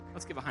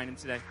Let's get behind him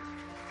today.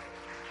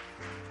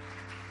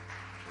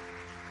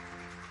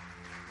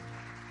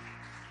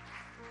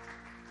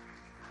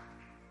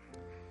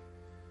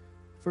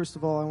 First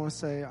of all, I want to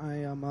say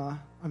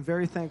I'm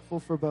very thankful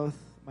for both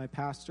my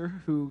pastor,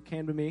 who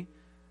came to me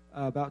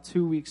about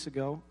 2 weeks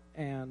ago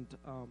and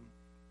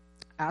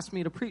asked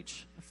me to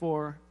preach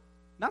for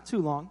not too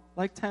long,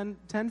 like 10,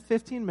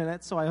 15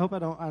 minutes, so I hope I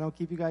don't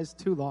keep you guys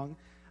too long.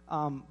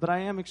 But I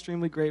am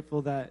extremely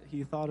grateful that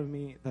he thought of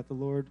me, that the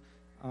Lord,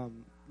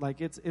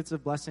 it's a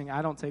blessing.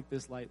 I don't take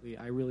this lightly.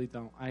 I really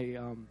don't.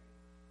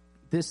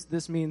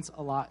 This means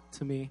a lot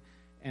to me,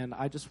 and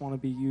I just want to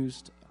be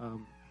used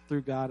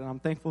through God. And I'm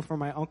thankful for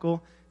my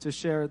uncle to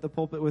share the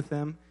pulpit with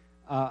him.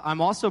 I'm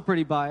also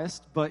pretty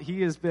biased, but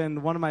he has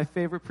been one of my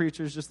favorite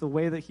preachers. Just the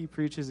way that he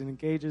preaches and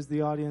engages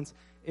the audience,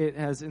 it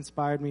has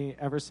inspired me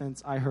ever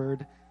since I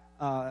heard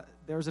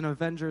there was an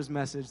Avengers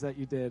message that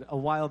you did a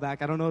while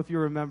back. I don't know if you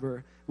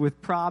remember,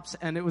 with props,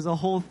 and it was a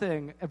whole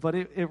thing, but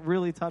it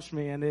really touched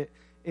me, and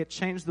it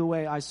changed the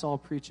way I saw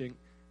preaching.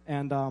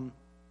 And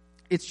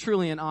it's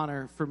truly an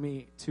honor for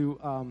me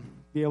to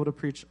be able to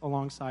preach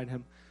alongside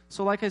him.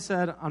 So like I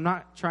said, I'm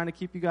not trying to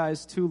keep you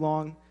guys too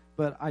long,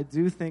 but I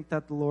do think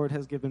that the Lord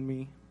has given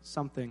me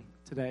something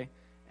today.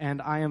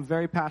 And I am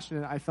very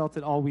passionate. I felt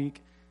it all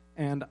week.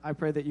 And I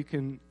pray that you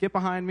can get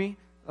behind me.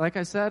 Like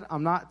I said,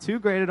 I'm not too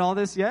great at all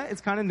this yet. It's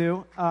kind of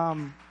new.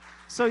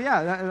 So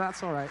yeah,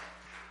 that's all right.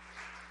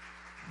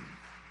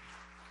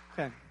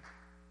 Okay.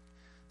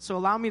 So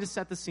allow me to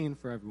set the scene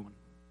for everyone.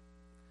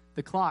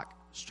 The clock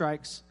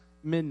strikes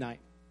midnight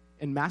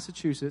in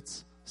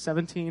Massachusetts,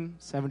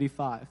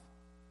 1775.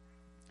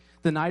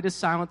 The night is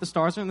silent. The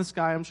stars are in the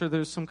sky. I'm sure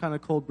there's some kind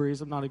of cold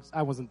breeze.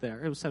 I wasn't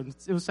there. It was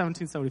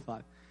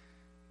 1775.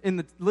 In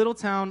the little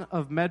town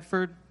of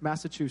Medford,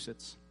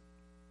 Massachusetts,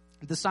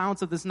 the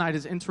silence of this night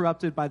is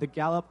interrupted by the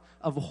gallop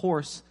of a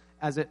horse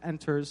as it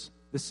enters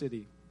the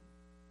city.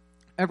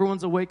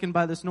 Everyone's awakened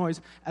by this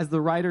noise as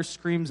the rider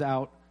screams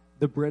out,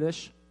 "The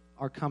British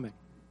are coming."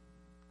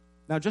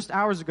 Now, just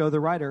hours ago, the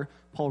writer,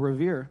 Paul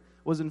Revere,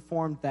 was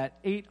informed that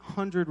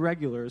 800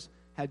 regulars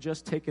had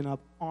just taken up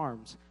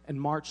arms and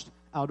marched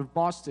out of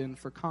Boston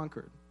for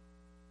Concord.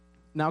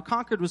 Now,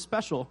 Concord was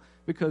special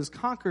because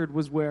Concord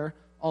was where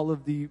all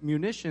of the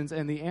munitions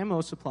and the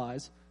ammo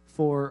supplies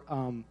for,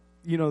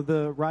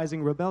 the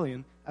rising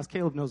rebellion, as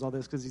Caleb knows all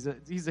this because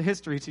he's a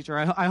history teacher.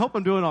 I hope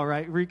I'm doing all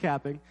right,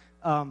 recapping.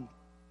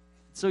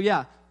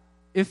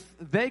 If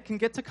they can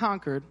get to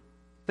Concord,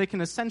 they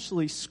can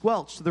essentially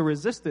squelch the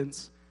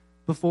resistance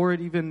before it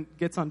even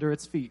gets under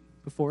its feet,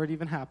 before it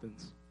even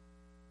happens.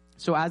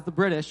 So as the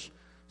British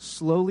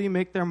slowly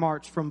make their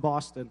march from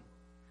Boston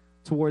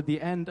toward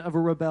the end of a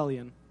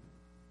rebellion,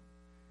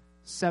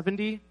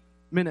 70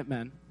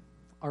 Minutemen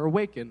are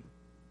awakened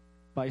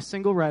by a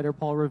single writer,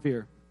 Paul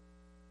Revere.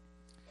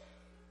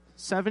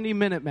 70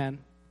 Minutemen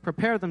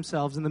prepare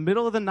themselves in the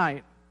middle of the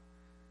night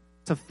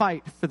to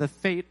fight for the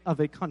fate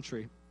of a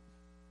country.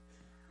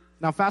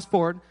 Now, fast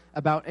forward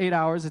about 8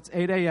 hours. It's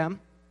 8 a.m.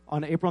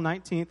 on April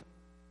 19th.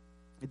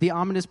 The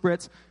ominous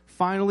Brits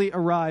finally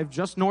arrive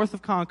just north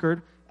of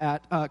Concord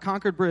at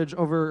Concord Bridge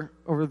over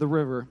the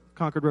river,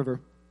 Concord River.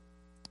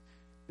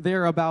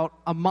 They're about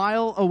a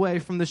mile away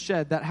from the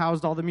shed that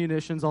housed all the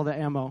munitions, all the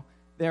ammo.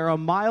 They're a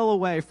mile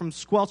away from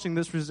squelching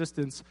this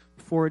resistance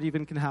before it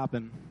even can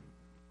happen.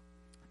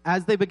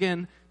 As they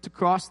begin to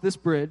cross this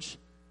bridge,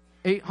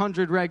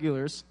 800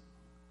 regulars,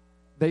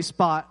 they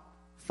spot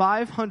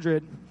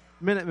 500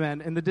 Minutemen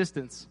in the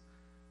distance,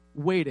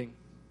 waiting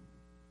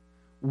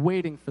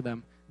for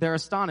them. They're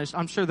astonished.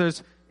 I'm sure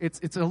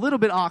it's a little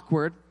bit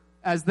awkward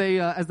as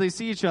they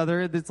see each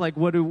other. It's like,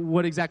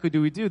 what exactly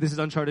do we do? This is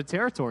uncharted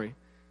territory.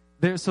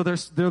 They're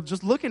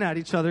just looking at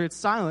each other. It's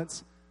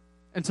silence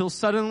until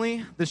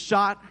suddenly the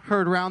shot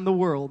heard around the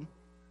world.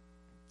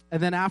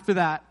 And then after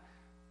that,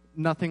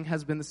 nothing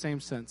has been the same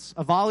since.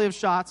 A volley of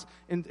shots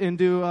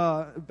into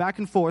back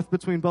and forth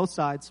between both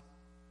sides.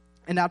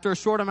 And after a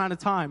short amount of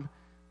time,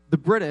 the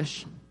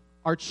British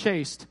are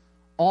chased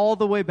all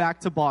the way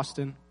back to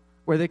Boston,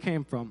 where they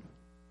came from,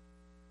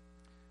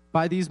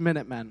 by these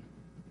Minutemen.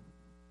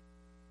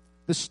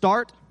 The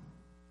start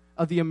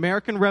of the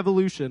American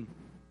Revolution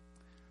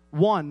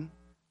won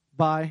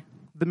by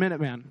the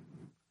Minuteman.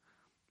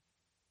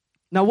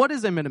 Now, what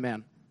is a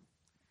Minuteman?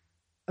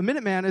 A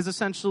Minuteman is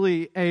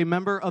essentially a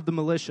member of the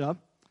militia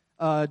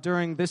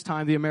during this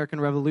time, the American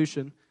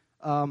Revolution.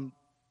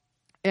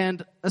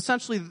 And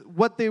essentially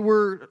what they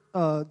were,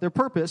 their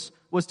purpose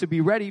was to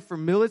be ready for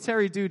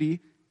military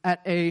duty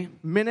at a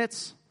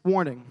minute's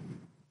warning.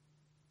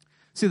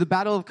 See, the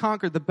Battle of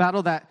Concord, the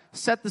battle that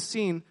set the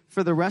scene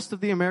for the rest of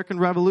the American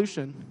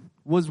Revolution,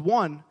 was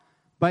won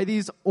by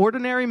these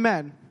ordinary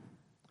men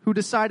who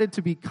decided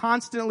to be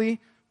constantly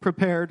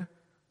prepared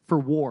for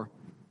war.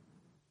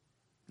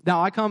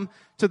 Now, I come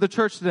to the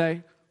church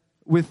today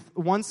with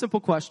one simple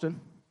question,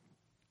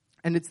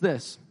 and it's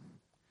this: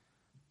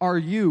 are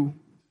you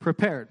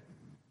prepared?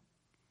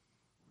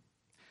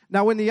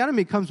 Now, when the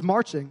enemy comes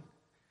marching,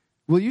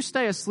 will you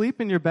stay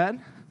asleep in your bed?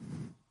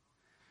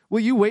 Will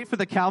you wait for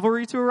the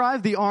cavalry to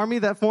arrive, the army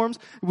that forms?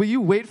 Will you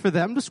wait for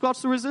them to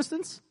squelch the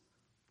resistance?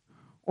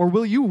 Or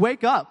will you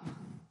wake up,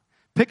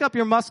 pick up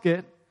your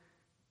musket,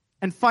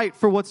 and fight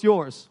for what's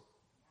yours?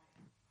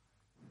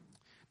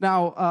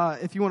 Now,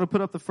 if you want to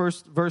put up the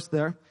first verse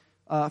there,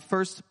 1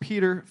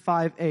 Peter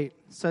 5:8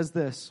 says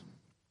this.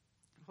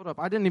 Hold up,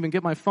 I didn't even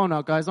get my phone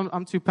out, guys.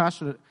 I'm too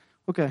passionate.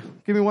 Okay,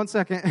 give me 1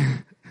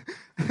 second.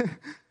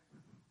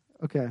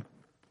 Okay.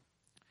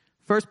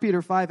 1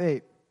 Peter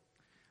 5:8.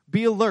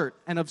 Be alert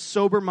and of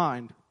sober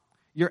mind.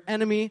 Your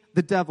enemy,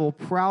 the devil,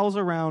 prowls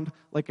around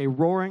like a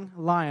roaring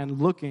lion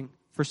looking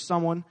for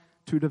someone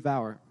to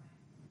devour.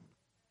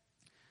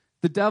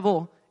 The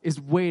devil is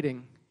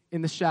waiting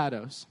in the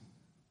shadows.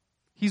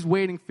 He's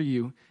waiting for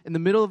you in the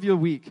middle of your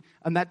week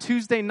on that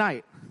Tuesday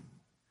night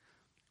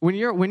when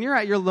you're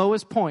at your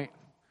lowest point,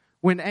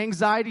 when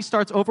anxiety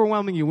starts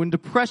overwhelming you, when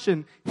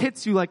depression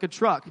hits you like a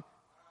truck.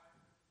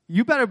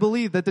 You better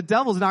believe that the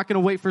devil's not going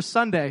to wait for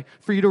Sunday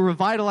for you to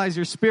revitalize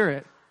your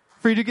spirit,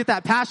 for you to get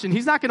that passion.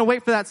 He's not going to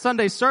wait for that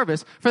Sunday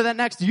service, for that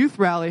next youth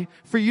rally,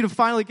 for you to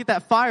finally get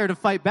that fire to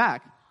fight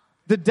back.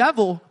 The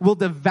devil will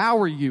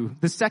devour you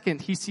the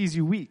second he sees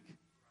you weak.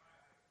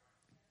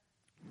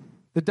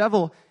 The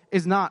devil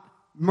is not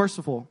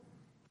merciful.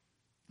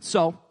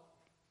 So,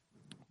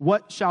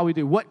 what shall we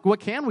do? What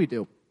can we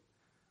do?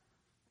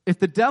 If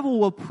the devil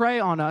will prey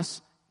on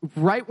us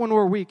right when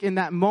we're weak in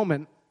that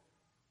moment,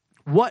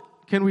 what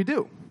can we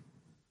do?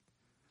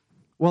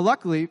 Well,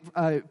 luckily,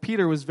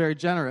 Peter was very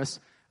generous.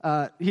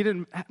 He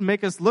didn't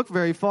make us look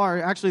very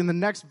far. Actually, in the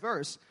next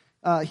verse,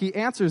 he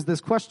answers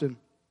this question.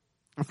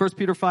 1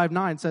 Peter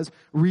 5:9 says,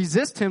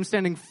 resist him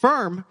standing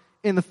firm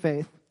in the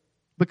faith,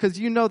 because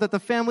you know that the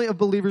family of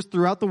believers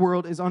throughout the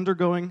world is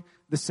undergoing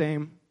the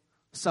same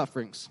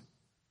sufferings.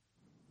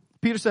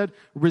 Peter said,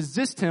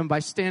 resist him by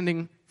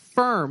standing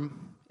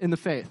firm in the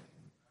faith.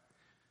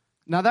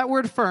 Now that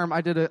word firm, I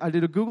did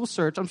a Google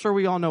search. I'm sure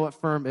we all know what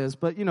firm is,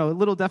 but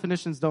little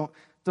definitions don't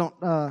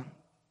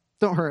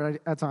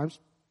hurt at times.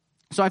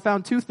 So I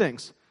found two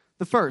things.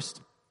 The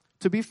first,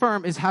 to be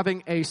firm is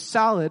having a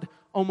solid,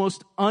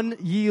 almost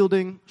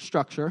unyielding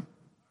structure.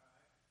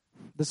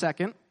 The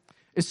second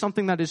is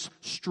something that is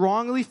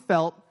strongly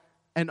felt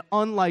and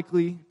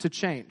unlikely to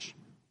change.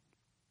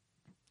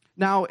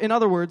 Now, in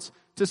other words,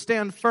 to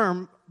stand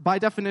firm, by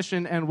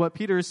definition, and what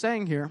Peter is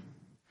saying here,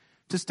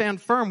 to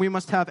stand firm, we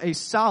must have a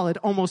solid,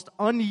 almost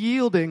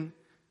unyielding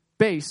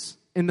base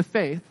in the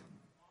faith.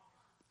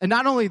 And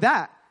not only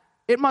that,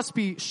 it must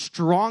be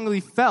strongly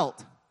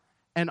felt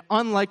and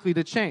unlikely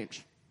to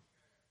change.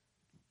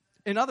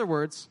 In other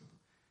words,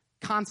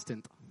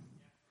 constant.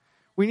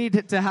 We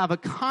need to have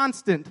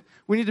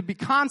we need to be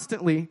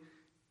constantly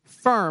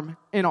firm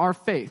in our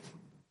faith.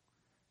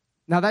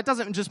 Now, that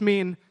doesn't just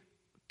mean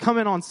come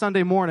in on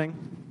Sunday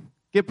morning,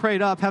 get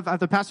prayed up, have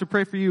the pastor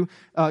pray for you,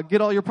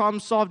 get all your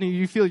problems solved, and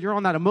you feel you're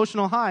on that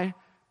emotional high,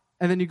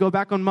 and then you go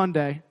back on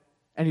Monday,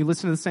 and you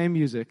listen to the same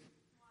music,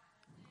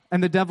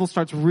 and the devil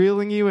starts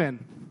reeling you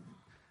in.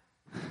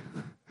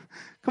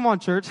 Come on,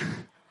 church.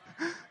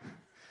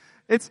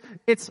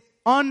 It's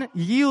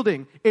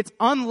unyielding. It's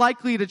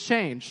unlikely to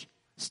change.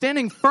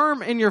 Standing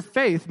firm in your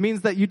faith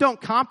means that you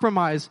don't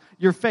compromise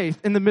your faith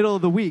in the middle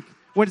of the week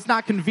when it's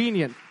not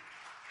convenient.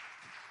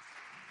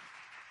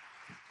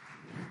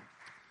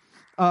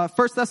 1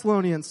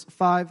 Thessalonians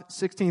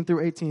 5:16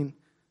 through 18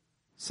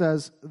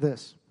 says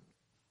this.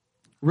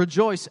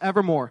 Rejoice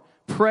evermore.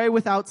 Pray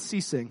without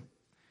ceasing.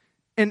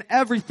 In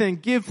everything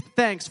give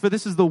thanks, for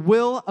this is the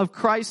will of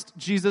Christ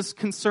Jesus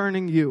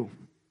concerning you.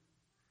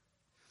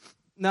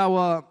 Now,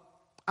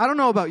 I don't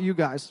know about you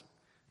guys,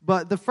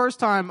 but the first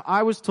time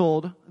I was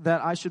told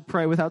that I should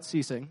pray without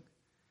ceasing,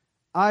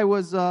 I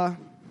was a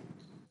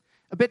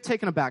bit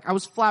taken aback. I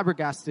was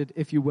flabbergasted,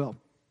 if you will.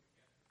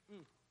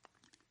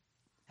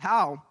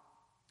 How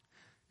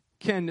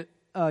can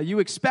you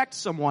expect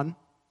someone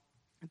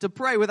to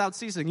pray without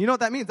ceasing? You know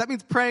what that means? That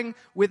means praying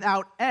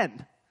without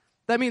end.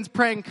 That means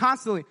praying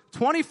constantly.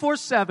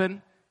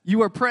 24/7,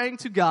 you are praying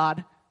to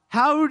God.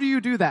 How do you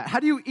do that? How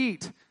do you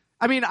eat?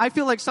 I mean, I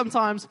feel like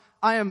sometimes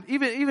I am,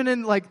 even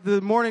in like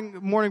the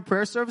morning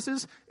prayer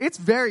services, it's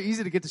very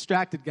easy to get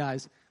distracted,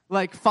 guys.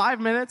 Like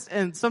 5 minutes,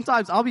 and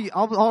sometimes I'll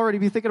already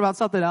be thinking about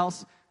something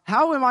else.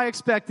 How am I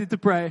expected to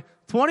pray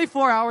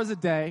 24 hours a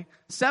day,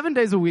 7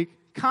 days a week,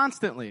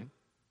 constantly?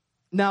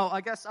 Now,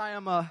 I guess I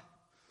am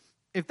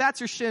if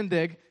that's your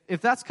shindig,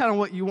 if that's kind of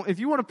what you want, if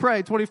you want to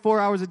pray 24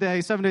 hours a day,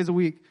 7 days a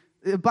week,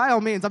 by all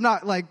means, I'm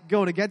not like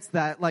going against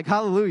that. Like,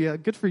 hallelujah,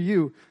 good for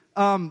you.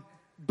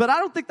 But I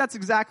don't think that's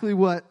exactly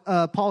what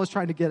Paul is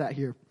trying to get at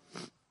here.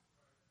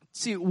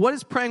 See, what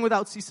does praying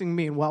without ceasing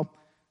mean? Well,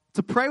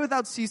 to pray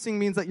without ceasing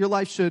means that your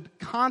life should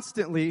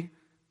constantly,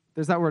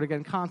 there's that word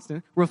again,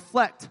 constant,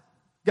 reflect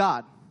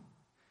God.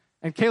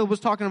 And Caleb was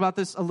talking about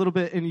this a little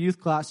bit in youth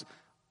class.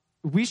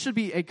 We should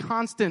be a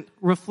constant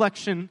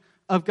reflection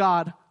of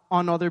God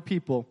on other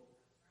people.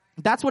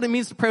 That's what it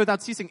means to pray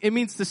without ceasing. It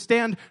means to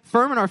stand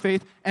firm in our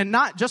faith, and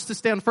not just to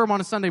stand firm on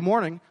a Sunday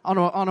morning,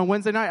 on a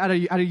Wednesday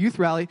night at a youth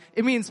rally.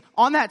 It means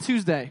on that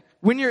Tuesday,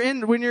 when you're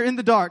in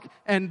the dark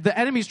and the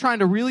enemy's trying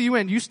to reel you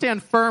in, you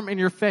stand firm in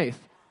your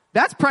faith.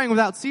 That's praying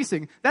without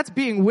ceasing. That's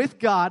being with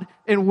God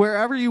in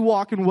wherever you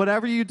walk and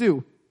whatever you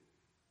do.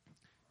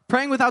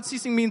 Praying without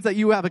ceasing means that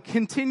you have a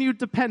continued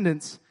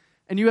dependence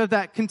and you have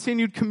that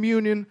continued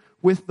communion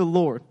with the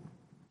Lord.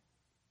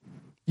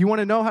 You want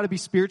to know how to be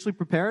spiritually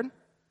prepared?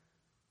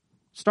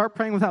 Start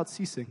praying without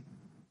ceasing.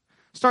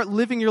 Start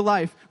living your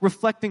life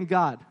reflecting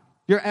God.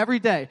 Your every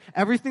day,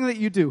 everything that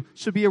you do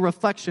should be a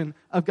reflection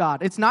of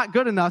God. It's not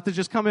good enough to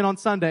just come in on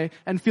Sunday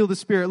and feel the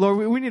Spirit. Lord,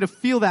 we need to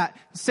feel that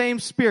same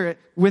Spirit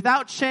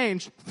without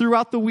change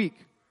throughout the week.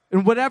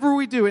 And whatever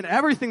we do and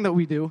everything that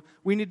we do,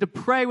 we need to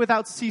pray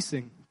without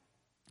ceasing.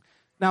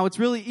 Now, it's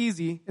really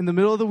easy in the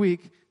middle of the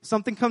week,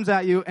 something comes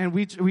at you and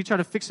we try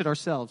to fix it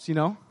ourselves, you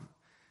know?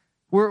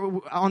 We're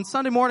on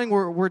Sunday morning,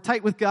 we're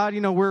tight with God,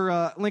 you know,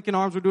 we're linking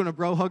arms, we're doing a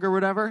bro hug or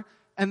whatever.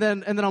 And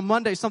then on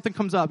Monday, something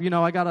comes up, you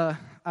know, I got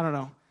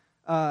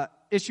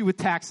issue with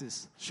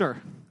taxes.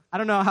 Sure. I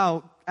don't know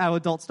how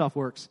adult stuff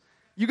works.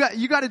 You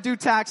got to do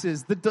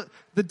taxes.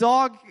 The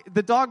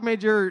dog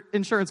made your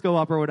insurance go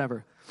up or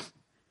whatever.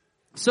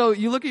 So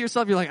you look at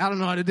yourself, you're like, I don't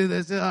know how to do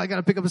this. I got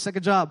to pick up a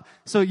second job.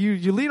 So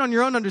you lean on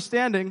your own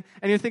understanding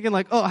and you're thinking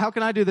like, oh, how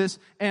can I do this?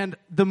 And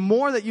the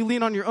more that you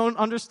lean on your own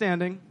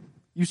understanding,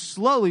 you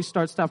slowly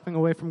start stepping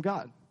away from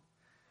God.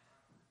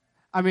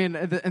 I mean,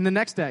 and the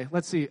next day,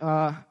 let's see,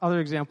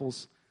 other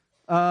examples.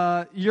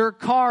 Your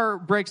car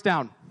breaks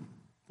down,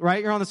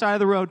 right? You're on the side of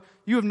the road.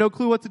 You have no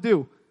clue what to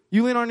do.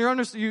 You lean on your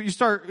own, you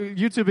start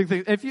YouTubing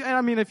things. If you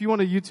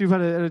want to YouTube how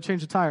to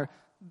change a tire,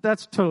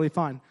 that's totally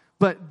fine.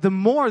 But the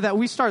more that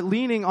we start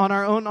leaning on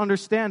our own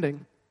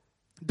understanding,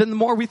 then the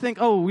more we think,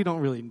 oh, we don't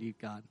really need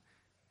God.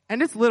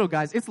 And it's little,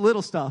 guys. It's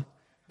little stuff.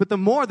 But the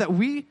more that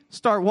we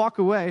walk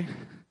away,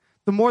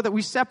 the more that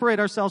we separate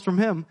ourselves from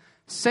Him,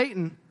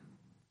 Satan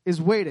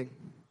is waiting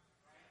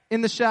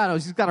in the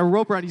shadows. He's got a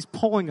rope around. He's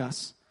pulling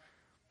us.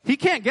 He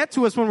can't get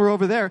to us when we're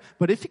over there,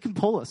 but if he can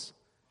pull us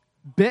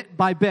bit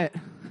by bit,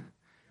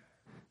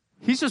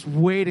 he's just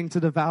waiting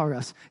to devour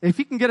us. If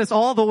he can get us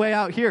all the way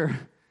out here,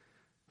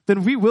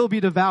 then we will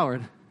be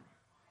devoured.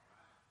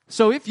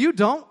 So if you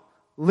don't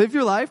live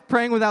your life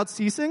praying without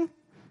ceasing,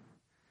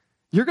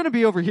 you're going to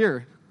be over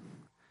here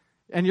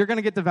and you're going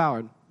to get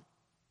devoured.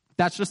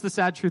 That's just the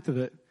sad truth of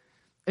it.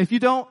 If you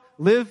don't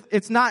live,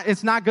 it's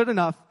not good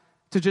enough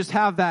to just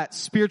have that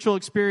spiritual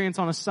experience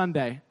on a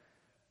Sunday.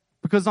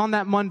 Because on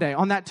that Monday,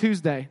 on that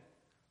Tuesday,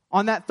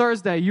 on that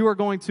Thursday, you are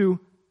going to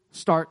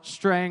start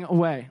straying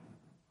away.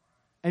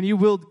 And you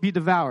will be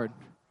devoured.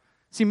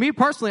 See, me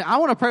personally, I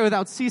want to pray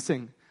without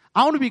ceasing.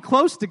 I want to be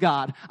close to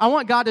God. I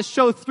want God to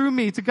show through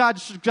me, to God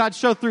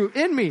show through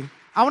in me.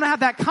 I want to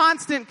have that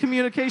constant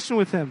communication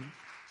with Him.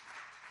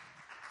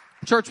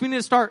 Church, we need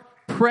to start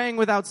praying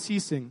without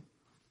ceasing.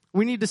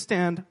 We need to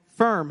stand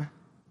firm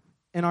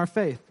in our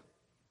faith.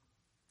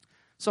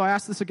 So I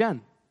ask this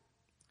again.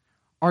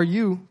 Are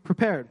you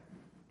prepared?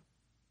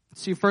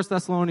 See, 1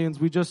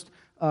 Thessalonians, we just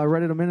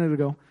read it a minute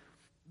ago.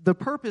 The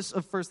purpose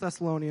of 1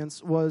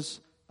 Thessalonians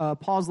was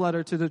Paul's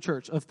letter to the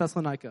church of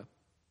Thessalonica.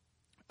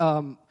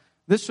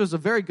 This was a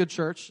very good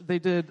church. They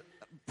did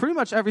pretty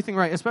much everything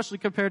right, especially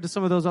compared to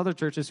some of those other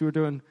churches who were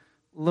doing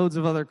loads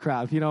of other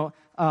crap, you know.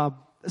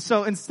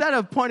 So instead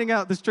of pointing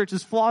out this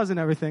church's flaws and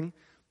everything,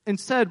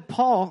 instead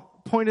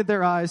Paul pointed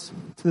their eyes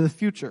to the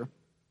future.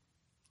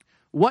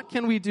 What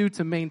can we do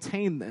to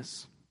maintain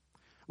this?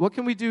 What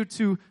can we do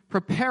to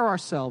prepare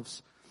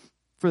ourselves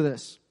for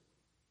this?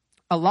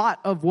 A lot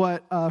of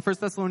what 1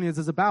 Thessalonians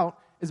is about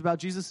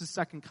Jesus'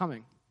 second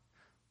coming.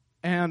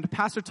 And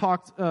Pastor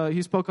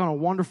he spoke on a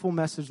wonderful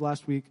message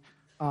last week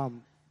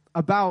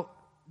about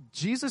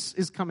Jesus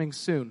is coming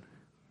soon.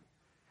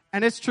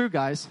 And it's true,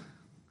 guys.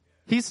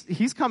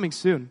 He's coming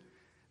soon.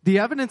 The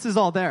evidence is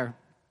all there.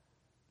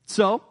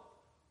 So,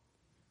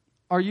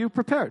 are you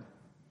prepared?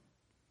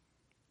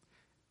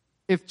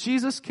 If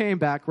Jesus came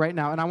back right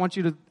now, and I want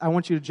you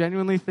to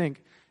genuinely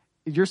think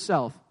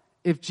yourself,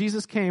 if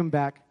Jesus came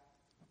back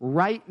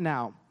right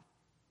now,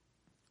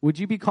 would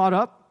you be caught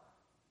up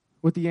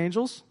with the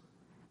angels?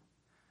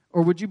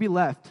 Or would you be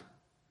left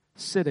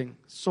sitting,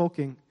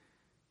 sulking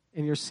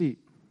in your seat?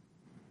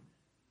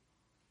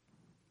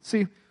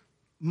 See,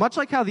 much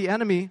like how the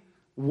enemy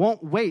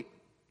won't wait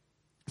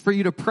for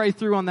you to pray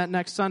through on that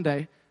next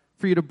Sunday,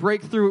 for you to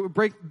break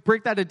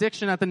that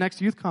addiction at the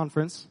next youth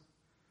conference,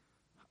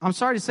 I'm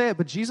sorry to say it,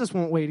 but Jesus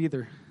won't wait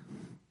either.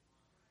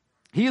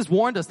 He has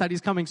warned us that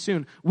He's coming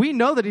soon. We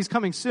know that He's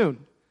coming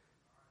soon.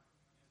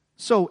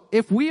 So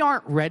if we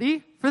aren't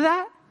ready for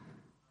that,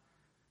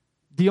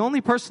 the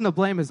only person to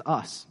blame is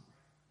us.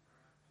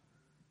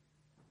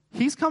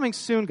 He's coming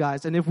soon,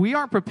 guys, and if we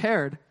aren't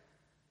prepared,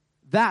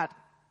 that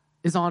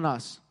is on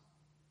us.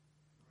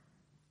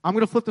 I'm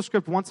going to flip the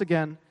script once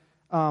again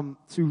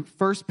to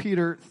 1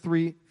 Peter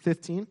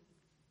 3:15.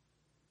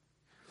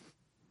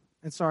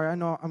 And sorry, I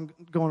know I'm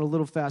going a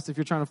little fast. If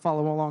you're trying to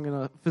follow along in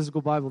a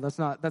physical Bible, that's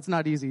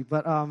not easy.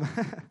 But 1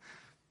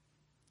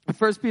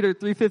 Peter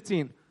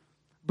 3:15.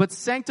 But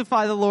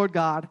sanctify the Lord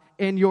God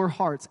in your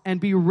hearts, and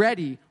be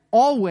ready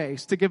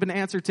always to give an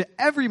answer to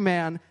every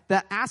man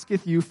that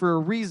asketh you for a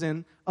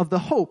reason of the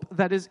hope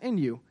that is in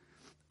you,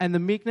 and the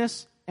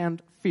meekness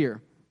and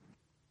fear.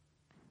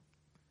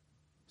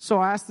 So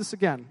I ask this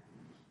again.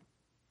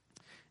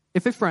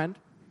 If a friend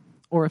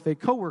or if a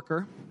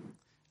coworker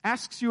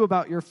asks you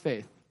about your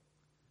faith,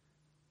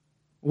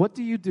 what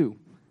do?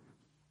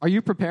 Are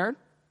you prepared?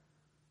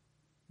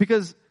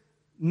 Because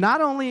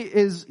not only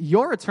is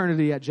your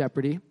eternity at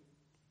jeopardy,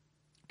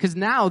 because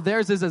now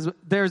theirs is as well.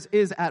 Theirs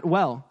is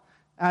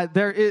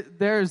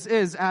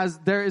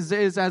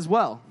as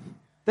well.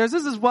 Theirs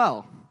is as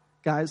well,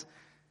 guys.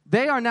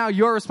 They are now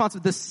your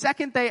responsibility. The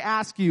second they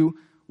ask you,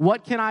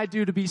 what can I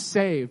do to be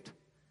saved?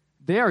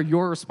 They are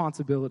your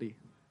responsibility.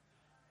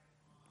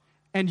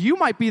 And you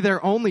might be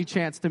their only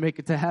chance to make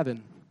it to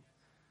heaven.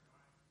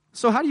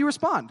 So how do you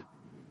respond?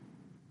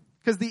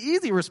 Because the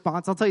easy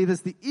response, I'll tell you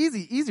this, the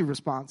easy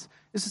response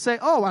is to say,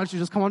 oh, why don't you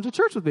just come on to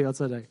church with me on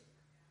Sunday?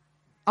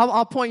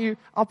 I'll point you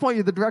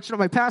the direction of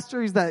my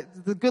pastor. He's the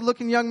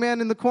good-looking young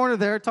man in the corner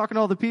there talking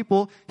to all the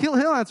people. He'll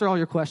answer all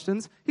your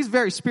questions. He's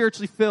very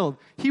spiritually filled.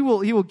 He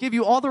will give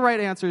you all the right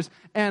answers.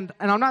 And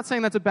I'm not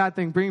saying that's a bad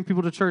thing, bringing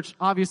people to church.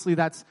 Obviously,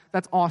 that's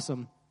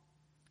awesome.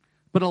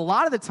 But a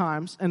lot of the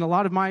times, and a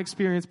lot of my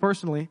experience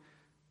personally,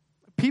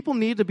 people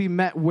need to be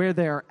met where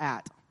they are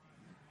at.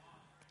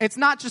 It's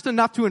not just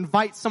enough to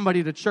invite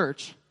somebody to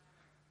church.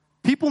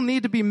 People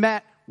need to be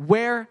met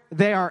where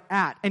they are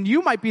at. And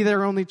you might be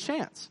their only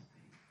chance.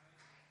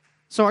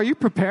 So are you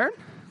prepared?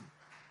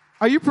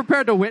 Are you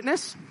prepared to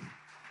witness?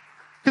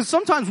 Because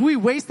sometimes we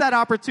waste that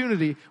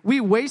opportunity.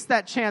 We waste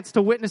that chance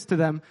to witness to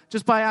them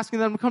just by asking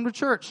them to come to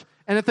church.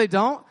 And if they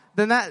don't,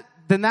 then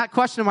that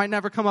question might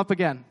never come up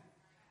again.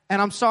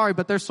 And I'm sorry,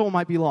 but their soul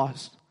might be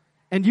lost.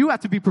 And you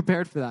have to be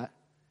prepared for that.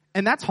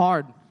 And that's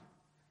hard.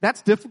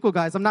 That's difficult,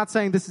 guys. I'm not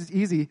saying this is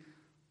easy.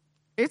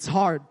 It's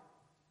hard.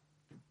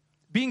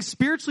 Being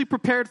spiritually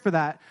prepared for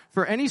that,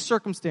 for any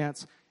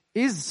circumstance,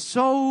 is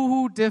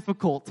so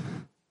difficult.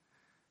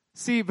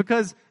 See,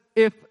 because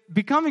if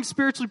becoming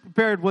spiritually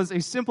prepared was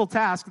a simple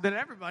task, then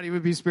everybody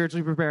would be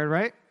spiritually prepared,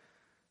 right?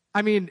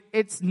 I mean,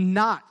 it's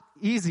not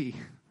easy.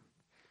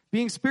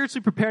 Being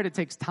spiritually prepared, it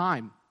takes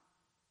time.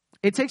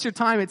 It takes your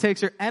time, it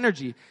takes your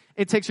energy,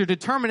 it takes your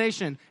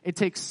determination, it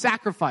takes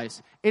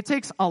sacrifice. It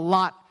takes a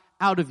lot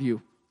out of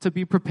you to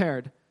be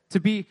prepared,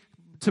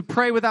 to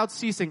pray without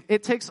ceasing.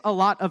 It takes a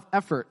lot of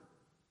effort.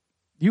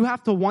 You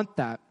have to want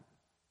that.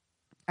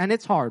 And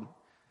it's hard.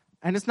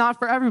 And it's not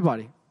for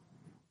everybody.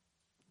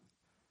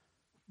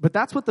 But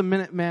that's what the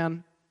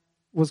Minuteman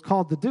was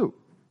called to do.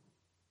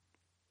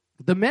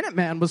 The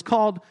Minuteman was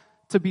called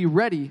to be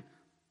ready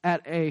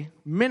at a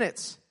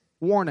minute's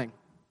warning.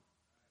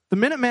 The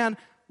Minuteman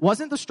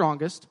wasn't the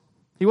strongest.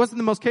 He wasn't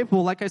the most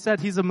capable. Like I said,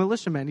 he's a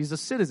militiaman. He's a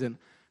citizen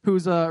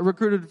who's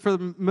recruited for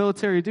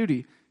military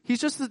duty. He's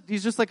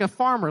just like a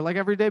farmer, like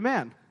everyday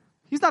man.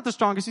 He's not the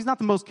strongest. He's not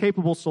the most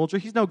capable soldier.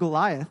 He's no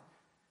Goliath.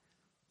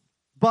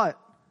 But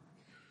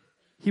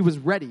he was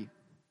ready.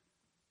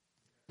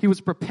 He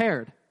was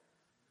prepared.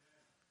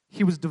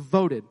 He was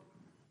devoted.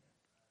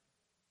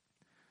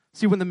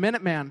 See, when the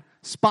Minuteman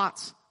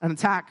spots an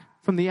attack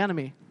from the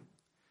enemy,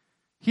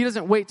 he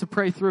doesn't wait to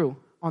pray through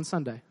on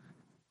Sunday.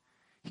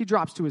 He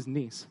drops to his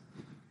knees.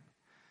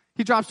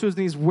 He drops to his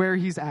knees where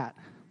he's at.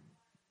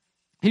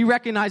 He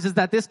recognizes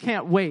that this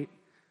can't wait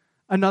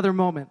another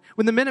moment.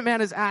 When the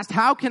Minuteman is asked,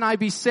 how can I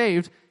be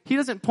saved? He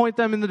doesn't point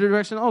them in the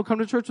direction, oh, come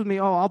to church with me.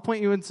 Oh, I'll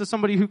point you into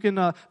somebody who can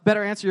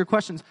better answer your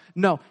questions.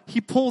 No, he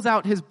pulls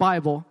out his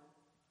Bible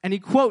and he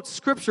quotes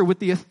scripture with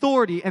the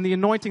authority and the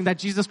anointing that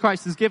Jesus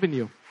Christ has given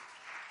you.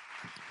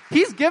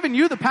 He's given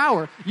you the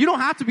power. You don't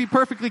have to be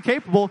perfectly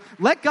capable.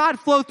 Let God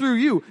flow through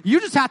you. You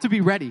just have to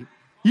be ready.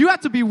 You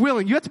have to be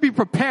willing. You have to be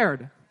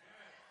prepared.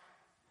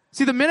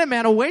 See, the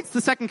Minuteman awaits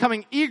the second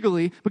coming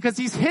eagerly because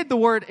he's hid the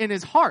word in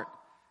his heart.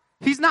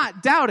 He's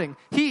not doubting.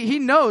 He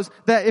knows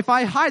that if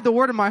I hide the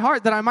word in my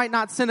heart, that I might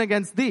not sin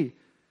against thee.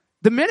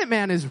 The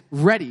Minuteman is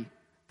ready.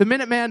 The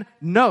Minuteman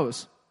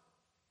knows.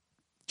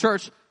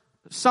 Church,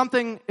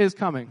 something is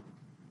coming.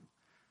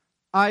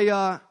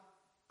 I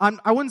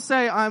wouldn't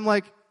say I'm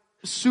like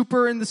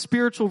super in the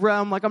spiritual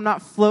realm, like I'm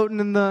not floating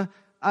in the,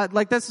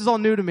 like this is all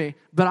new to me.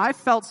 But I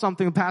felt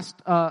something the past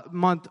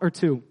month or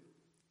two.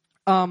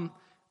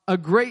 A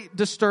great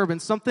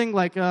disturbance, something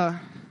like a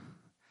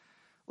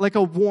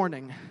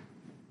warning.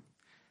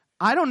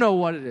 I don't know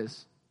what it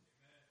is,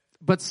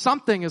 but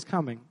something is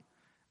coming.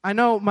 I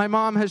know my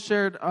mom has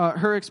shared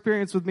her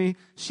experience with me.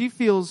 She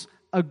feels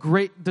a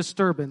great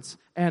disturbance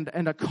and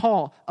a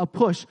call, a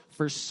push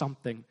for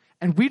something.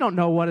 And we don't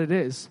know what it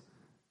is.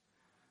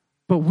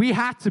 But we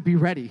have to be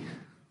ready.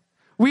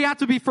 We have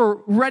to be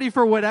ready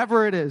for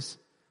whatever it is.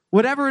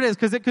 Whatever it is,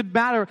 because it could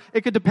matter.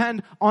 It could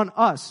depend on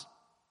us.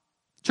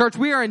 Church,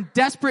 we are in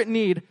desperate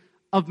need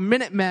of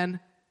Minutemen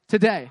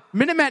today.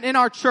 Minutemen in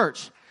our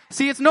church.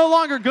 See, it's no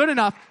longer good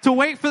enough to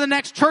wait for the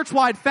next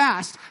church-wide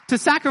fast to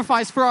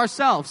sacrifice for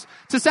ourselves,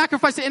 to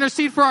sacrifice to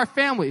intercede for our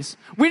families.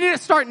 We need to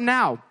start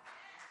now.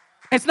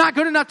 It's not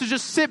good enough to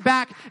just sit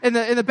back in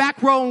the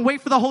back row and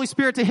wait for the Holy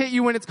Spirit to hit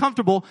you when it's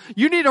comfortable.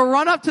 You need to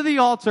run up to the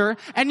altar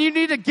and you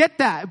need to get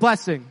that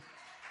blessing.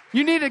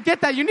 You need to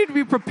get that. You need to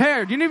be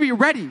prepared. You need to be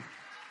ready.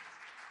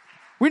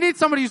 We need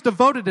somebody who's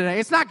devoted today.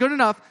 It's not good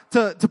enough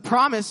to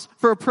promise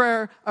for a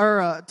prayer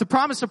or to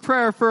promise a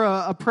prayer for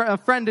a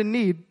friend in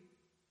need.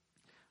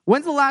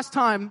 When's the last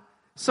time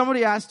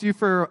somebody asked you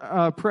for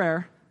a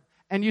prayer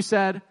and you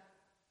said,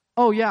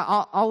 "Oh yeah,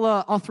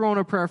 I'll throw in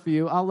a prayer for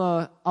you.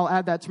 I'll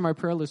add that to my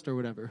prayer list or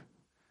whatever."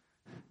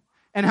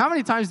 And how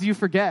many times do you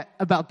forget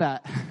about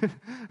that?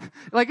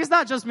 Like, it's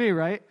not just me,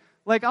 right?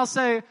 Like, I'll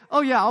say,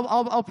 "Oh yeah,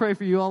 I'll pray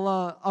for you.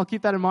 I'll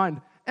keep that in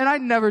mind," and I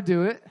never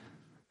do it.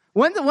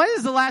 When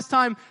is the last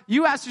time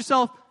you asked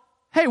yourself,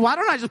 "Hey, why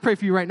don't I just pray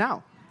for you right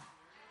now?"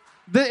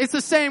 It's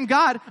the same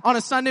God on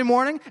a Sunday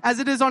morning as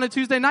it is on a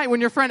Tuesday night when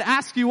your friend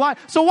asks you why.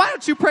 So why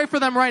don't you pray for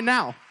them right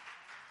now?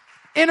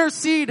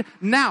 Intercede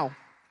now.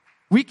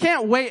 We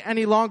can't wait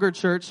any longer,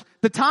 church.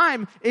 The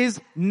time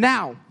is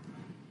now.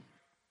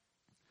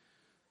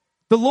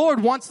 The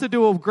Lord wants to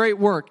do a great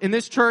work in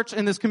this church,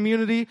 in this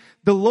community.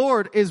 The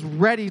Lord is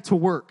ready to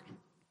work.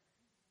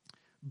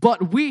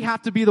 But we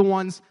have to be the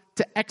ones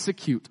to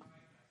execute.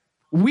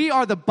 We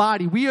are the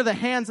body. We are the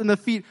hands and the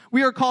feet.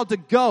 We are called to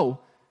go.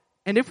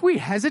 And if we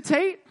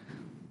hesitate,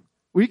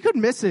 we could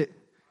miss it.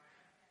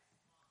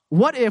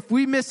 What if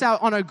we miss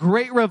out on a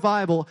great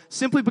revival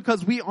simply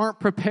because we aren't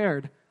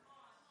prepared?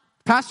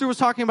 Pastor was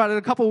talking about it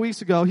a couple of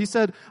weeks ago. He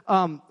said,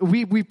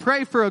 we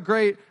pray for a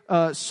great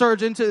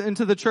surge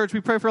into the church.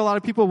 We pray for a lot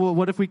of people. Well,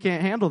 what if we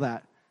can't handle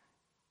that?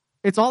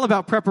 It's all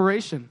about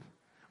preparation.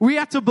 We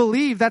have to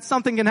believe that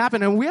something can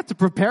happen, and we have to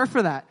prepare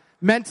for that.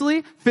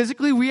 Mentally,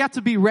 physically, we have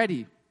to be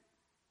ready.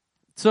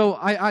 So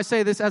I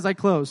say this as I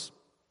close.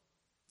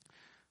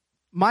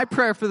 My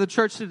prayer for the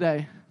church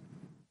today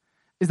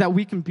is that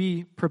we can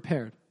be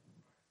prepared.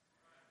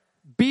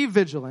 Be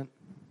vigilant.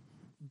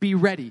 Be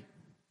ready.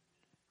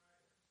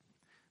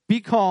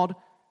 Be called.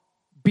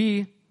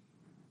 Be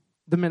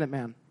the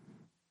Minuteman.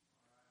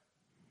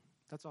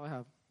 That's all I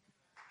have.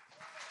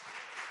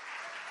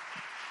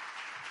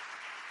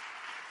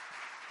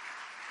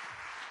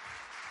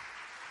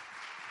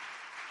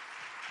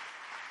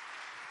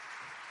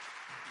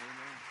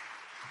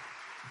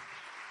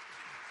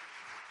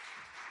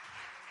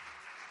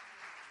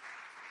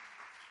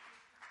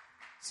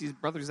 See,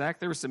 Brother Zach,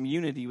 there was some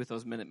unity with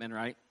those Minutemen,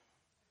 right?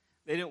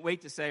 They didn't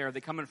wait to say, "Are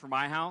they coming for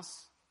my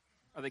house?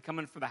 Are they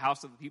coming for the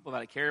house of the people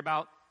that I care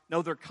about?"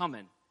 No, they're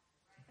coming.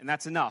 And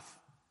that's enough.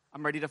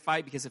 I'm ready to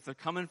fight because if they're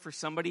coming for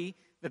somebody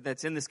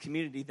that's in this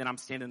community, then I'm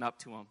standing up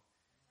to them.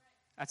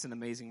 That's an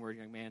amazing word,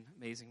 young man.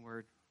 Amazing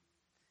word.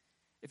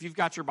 If you've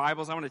got your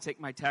Bibles, I want to take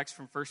my text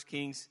from 1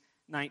 Kings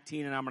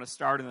 19, and I'm going to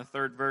start in the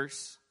 3rd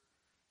verse.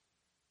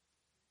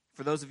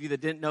 For those of you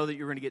that didn't know that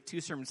you were going to get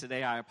 2 sermons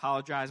today, I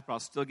apologize, but I'll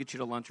still get you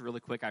to lunch really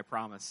quick, I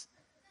promise.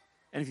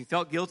 And if you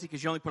felt guilty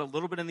because you only put a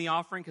little bit in the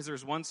offering because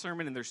there's 1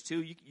 sermon and there's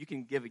 2, you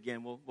can give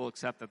again. We'll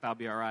accept that. That'll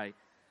be all right.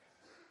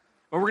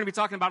 But we're going to be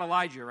talking about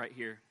Elijah right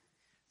here.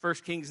 1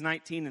 Kings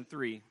 19 and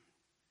 3. It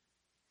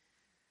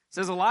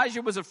says,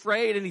 Elijah was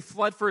afraid and he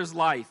fled for his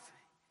life.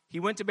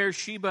 He went to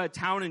Beersheba, a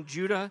town in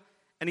Judah,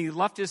 and he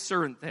left his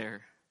servant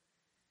there.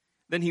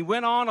 Then he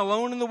went on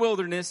alone in the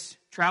wilderness,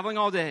 traveling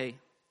all day.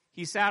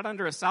 He sat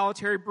under a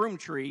solitary broom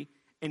tree,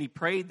 and he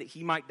prayed that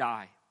he might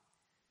die.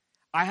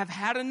 "I have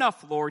had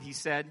enough, Lord," he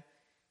said.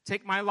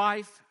 "Take my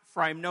life,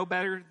 for I am no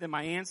better than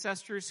my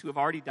ancestors who have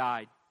already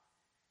died."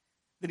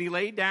 Then he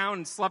lay down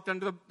and slept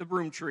under the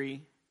broom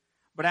tree.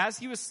 But as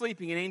he was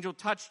sleeping, an angel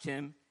touched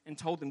him and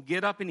told him,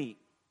 "Get up and eat."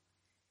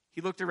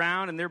 He looked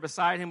around, and there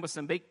beside him was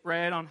some baked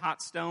bread on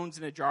hot stones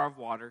and a jar of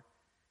water.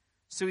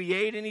 So he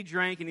ate and he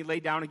drank, and he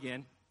lay down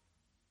again.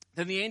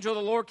 Then the angel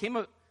of the Lord came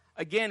up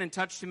again and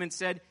touched him and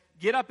said,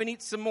 "Get up and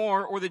eat some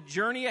more, or the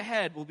journey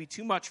ahead will be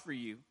too much for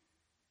you."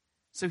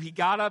 So he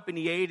got up and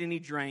he ate and he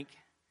drank,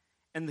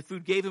 and the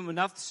food gave him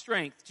enough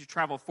strength to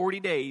travel 40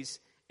 days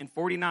and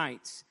 40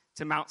 nights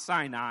to Mount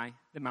Sinai,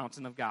 the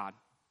mountain of God.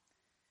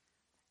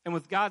 And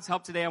with God's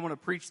help today, I want to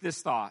preach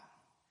this thought: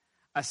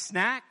 a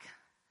snack,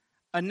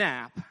 a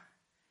nap,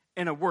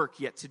 and a work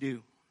yet to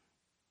do.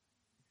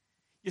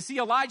 You see,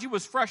 Elijah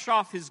was fresh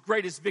off his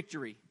greatest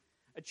victory.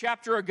 A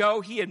chapter ago,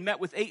 he had met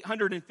with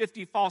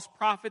 850 false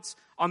prophets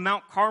on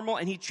Mount Carmel,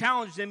 and he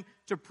challenged them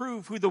to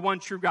prove who the one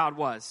true God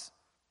was.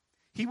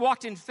 He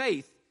walked in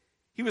faith.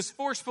 He was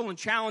forceful in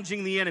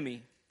challenging the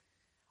enemy.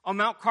 On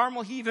Mount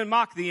Carmel, he even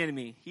mocked the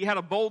enemy. He had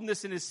a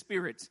boldness in his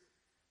spirit.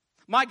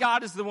 My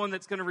God is the one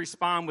that's going to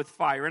respond with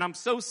fire, and I'm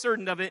so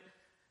certain of it.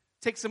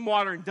 Take some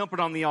water and dump it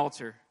on the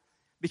altar,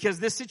 because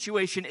this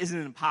situation isn't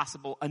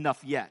impossible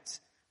enough yet.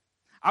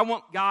 I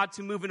want God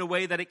to move in a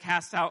way that it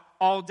casts out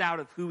all doubt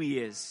of who he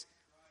is.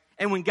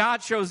 And when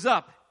God shows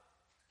up,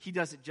 he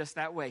does it just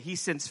that way. He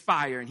sends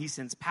fire and he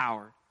sends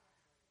power.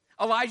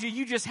 Elijah,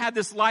 you just had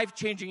this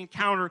life-changing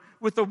encounter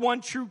with the one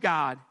true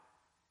God.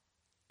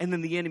 And then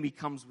the enemy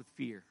comes with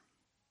fear.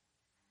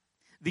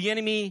 The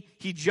enemy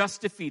he just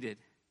defeated.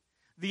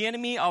 The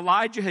enemy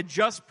Elijah had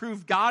just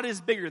proved God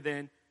is bigger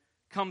than,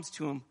 comes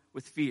to him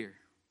with fear.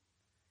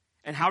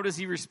 And how does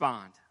he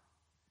respond?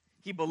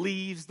 He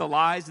believes the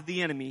lies of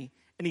the enemy,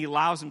 and he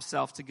allows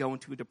himself to go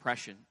into a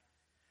depression.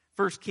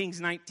 1 Kings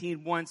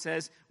 19:1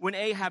 says, when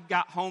Ahab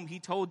got home, he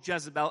told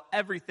Jezebel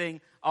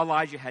everything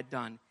Elijah had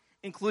done,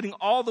 including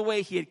all the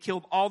way he had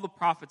killed all the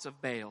prophets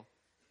of Baal.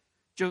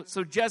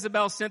 So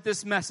Jezebel sent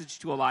this message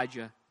to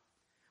Elijah.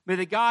 May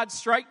the gods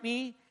strike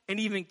me and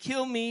even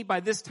kill me by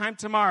this time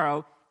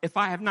tomorrow if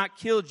I have not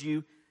killed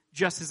you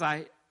just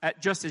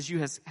as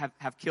you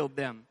have killed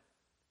them.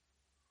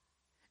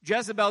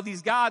 Jezebel,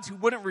 these gods who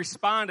wouldn't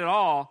respond at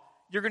all,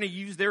 you're going to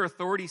use their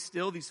authority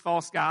still, these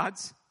false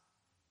gods?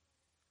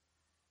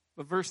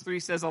 But verse 3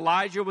 says,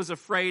 Elijah was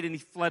afraid and he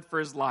fled for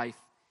his life.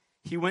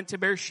 He went to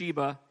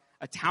Beersheba,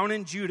 a town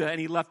in Judah,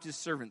 and he left his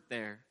servant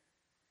there.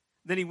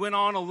 Then he went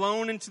on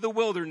alone into the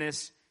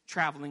wilderness,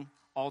 traveling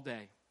all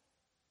day.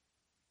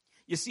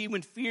 You see,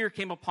 when fear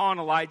came upon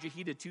Elijah,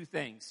 he did two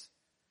things.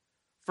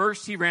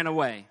 First, he ran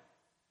away.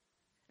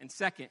 And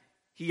second,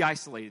 he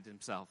isolated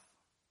himself.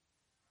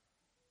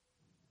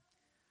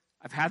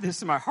 I've had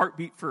this in my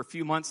heartbeat for a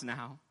few months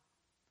now,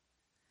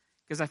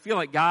 because I feel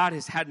like God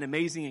has had an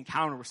amazing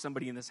encounter with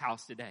somebody in this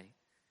house today.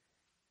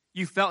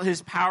 You felt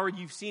his power.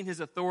 You've seen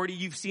his authority.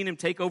 You've seen him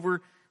take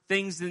over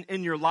things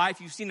in your life.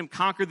 You've seen him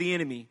conquer the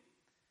enemy.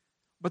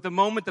 But the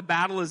moment the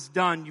battle is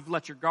done, you've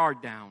let your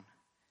guard down.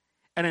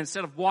 And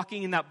instead of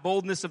walking in that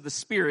boldness of the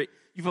Spirit,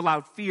 you've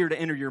allowed fear to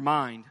enter your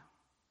mind.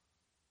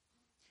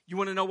 You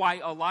want to know why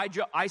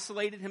Elijah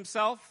isolated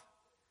himself?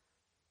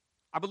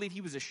 I believe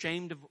he was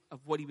ashamed of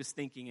what he was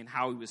thinking and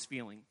how he was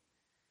feeling.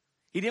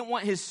 He didn't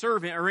want his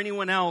servant or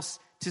anyone else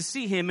to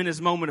see him in his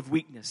moment of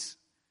weakness.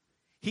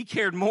 He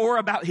cared more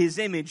about his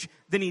image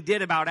than he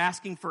did about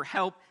asking for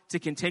help to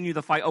continue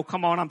the fight. Oh,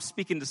 come on, I'm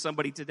speaking to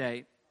somebody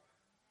today.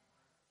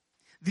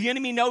 The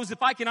enemy knows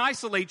if I can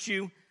isolate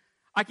you,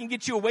 I can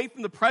get you away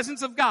from the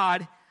presence of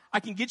God. I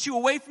can get you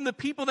away from the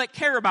people that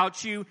care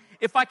about you.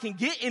 If I can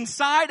get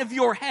inside of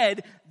your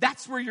head,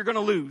 that's where you're going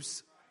to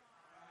lose.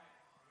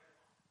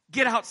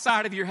 Get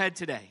outside of your head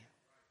today.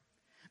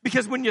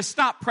 Because when you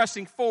stop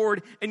pressing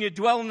forward and you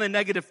dwell in the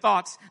negative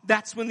thoughts,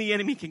 that's when the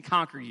enemy can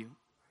conquer you.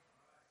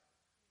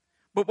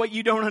 But what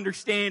you don't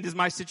understand is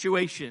my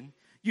situation.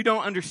 You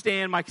don't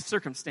understand my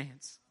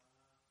circumstance.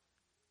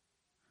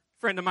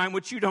 Friend of mine,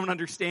 what you don't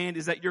understand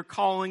is that your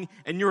calling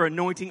and your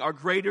anointing are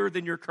greater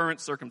than your current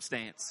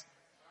circumstance.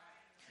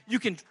 You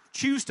can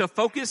choose to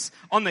focus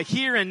on the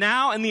here and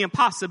now and the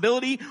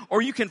impossibility,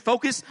 or you can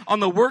focus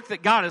on the work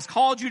that God has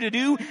called you to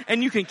do,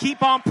 and you can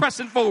keep on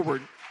pressing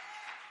forward.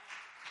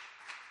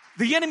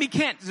 The enemy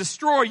can't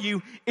destroy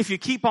you if you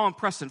keep on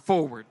pressing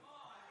forward.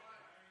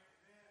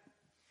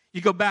 You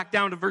go back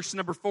down to verse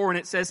number 4, and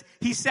it says,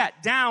 he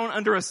sat down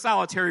under a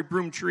solitary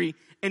broom tree,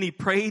 and he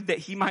prayed that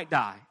he might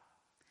die.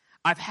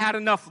 I've had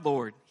enough,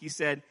 Lord, he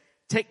said.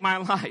 Take my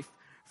life,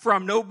 for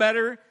I'm no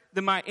better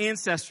than my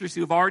ancestors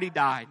who have already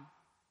died.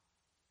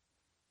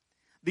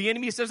 The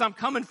enemy says, I'm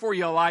coming for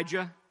you,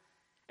 Elijah.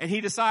 And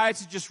he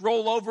decides to just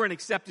roll over and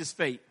accept his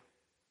fate.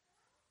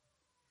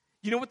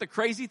 You know what the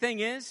crazy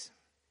thing is?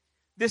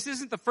 This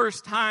isn't the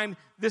first time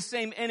this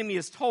same enemy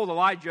has told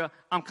Elijah,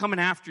 I'm coming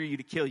after you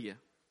to kill you.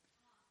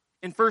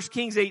 In 1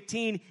 Kings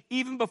 18,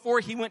 even before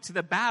he went to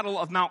the battle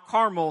of Mount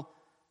Carmel,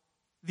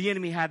 the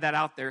enemy had that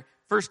out there.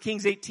 1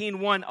 Kings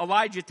 18:1,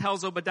 Elijah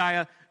tells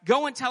Obadiah,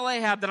 go and tell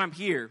Ahab that I'm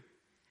here.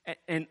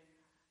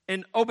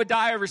 And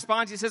Obadiah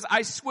responds, he says,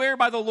 I swear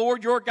by the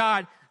Lord your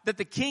God that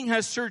the king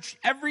has searched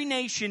every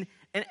nation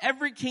and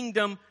every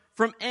kingdom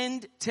from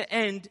end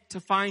to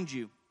find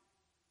you.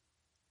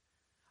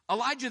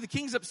 Elijah, the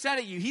king's upset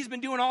at you. He's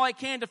been doing all I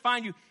can to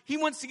find you. He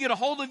wants to get a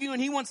hold of you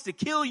and he wants to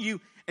kill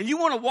you. And you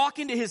want to walk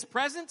into his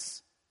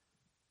presence?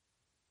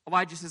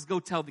 Elijah says, go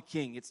tell the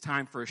king it's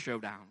time for a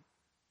showdown.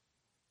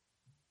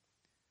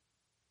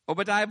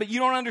 Obadiah, but you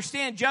don't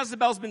understand.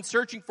 Jezebel's been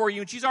searching for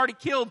you, and she's already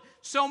killed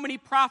so many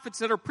prophets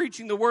that are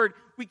preaching the word.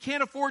 We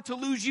can't afford to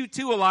lose you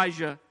too,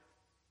 Elijah.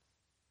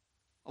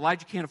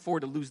 Elijah can't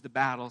afford to lose the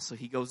battle, so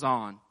he goes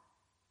on.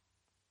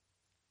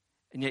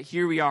 And yet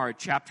here we are, a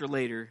chapter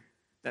later,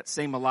 that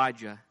same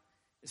Elijah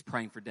is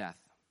praying for death.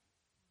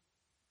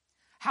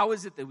 How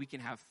is it that we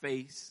can have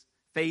faith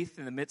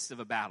in the midst of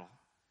a battle?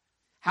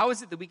 How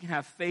is it that we can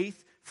have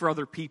faith for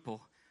other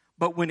people?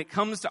 But when it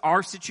comes to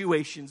our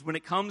situations, when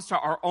it comes to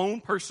our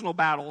own personal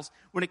battles,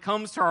 when it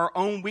comes to our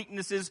own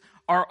weaknesses,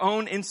 our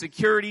own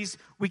insecurities,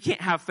 we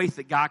can't have faith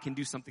that God can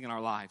do something in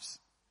our lives.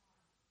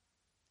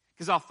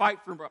 Because I'll fight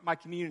for my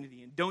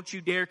community, and don't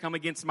you dare come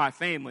against my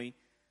family.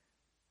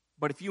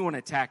 But if you want to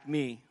attack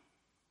me,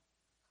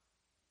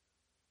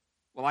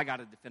 well, I got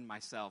to defend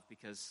myself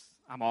because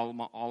I'm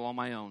all on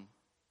my own.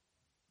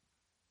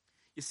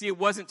 You see, it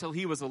wasn't until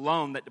he was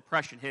alone that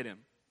depression hit him.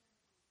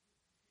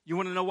 You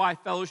want to know why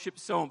fellowship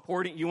is so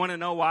important? You want to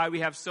know why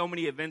we have so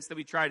many events that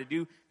we try to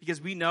do?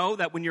 Because we know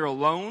that when you're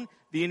alone,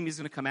 the enemy is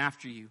going to come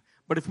after you.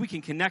 But if we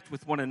can connect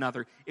with one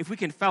another, if we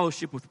can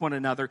fellowship with one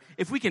another,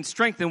 if we can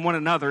strengthen one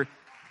another,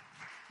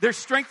 there's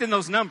strength in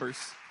those numbers.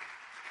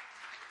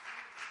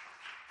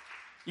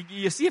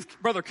 You see if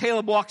Brother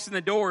Caleb walks in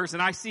the doors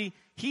and I see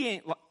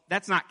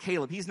that's not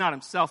Caleb. He's not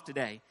himself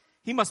today.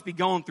 he must be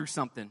going through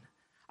something.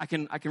 I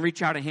can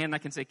reach out a hand and I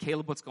can say,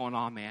 Caleb, what's going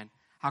on, man?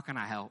 How can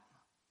I help?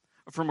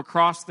 Or from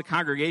across the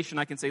congregation,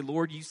 I can say,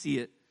 Lord, you see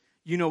it.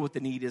 You know what the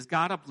need is.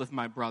 God, uplift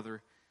my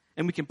brother.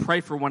 And we can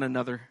pray for one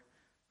another.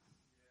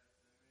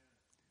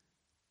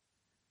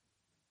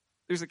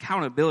 There's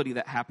accountability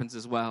that happens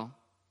as well.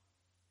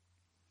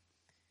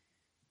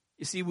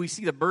 You see, we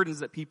see the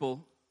burdens that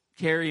people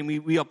carry and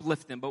we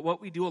uplift them. But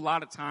what we do a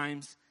lot of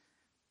times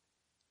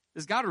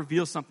is God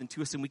reveals something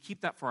to us and we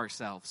keep that for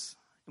ourselves.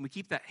 And we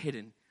keep that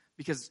hidden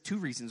because 2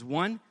 reasons.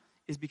 1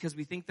 is because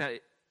we think that,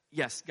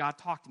 yes, God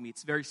talked to me.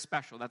 It's very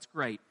special. That's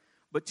great.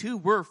 But 2,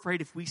 we're afraid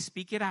if we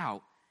speak it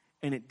out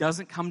and it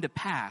doesn't come to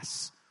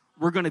pass,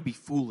 we're going to be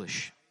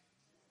foolish.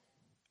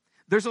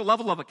 There's a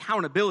level of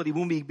accountability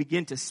when we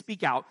begin to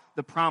speak out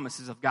the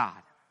promises of God.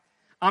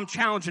 I'm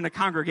challenging a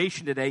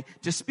congregation today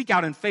to speak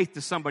out in faith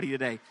to somebody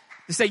today.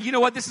 To say, you know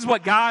what, this is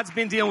what God's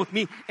been dealing with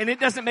me, and it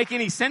doesn't make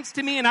any sense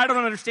to me, and I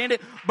don't understand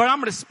it, but I'm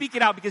going to speak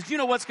it out because you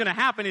know what's going to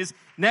happen is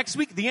next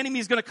week the enemy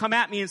is going to come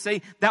at me and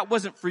say, that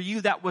wasn't for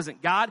you, that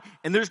wasn't God,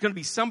 and there's going to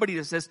be somebody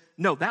that says,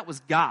 no, that was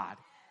God.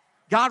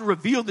 God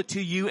revealed it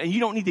to you, and you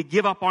don't need to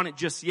give up on it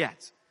just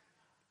yet.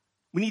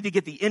 We need to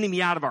get the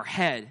enemy out of our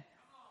head.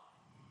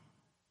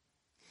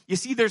 You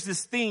see, there's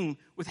this theme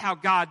with how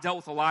God dealt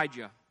with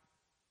Elijah.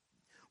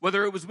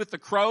 Whether it was with the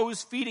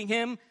crows feeding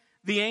him,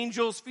 the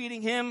angels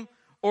feeding him,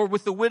 or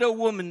with the widow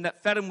woman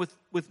that fed him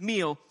with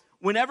meal,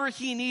 whenever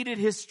he needed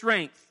his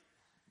strength,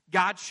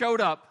 God showed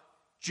up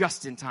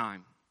just in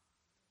time.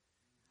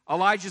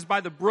 Elijah's by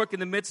the brook in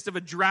the midst of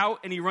a drought,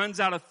 and he runs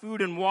out of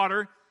food and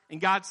water,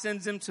 and God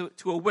sends him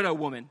to a widow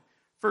woman.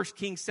 1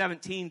 Kings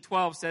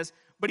 17:12 says,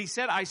 but he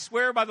said, I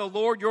swear by the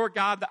Lord your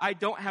God that I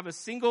don't have a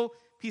single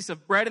piece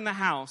of bread in the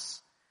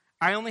house.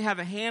 I only have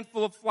a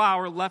handful of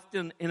flour left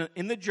in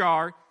the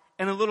jar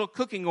and a little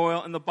cooking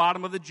oil in the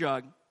bottom of the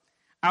jug.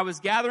 I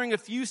was gathering a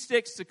few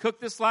sticks to cook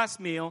this last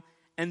meal,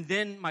 and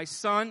then my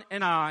son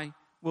and I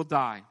will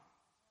die.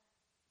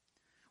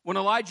 When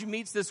Elijah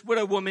meets this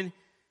widow woman,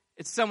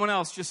 it's someone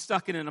else just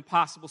stuck in an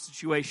impossible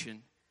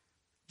situation,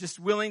 just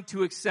willing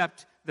to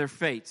accept their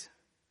fate.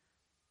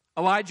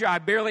 Elijah, I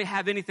barely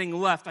have anything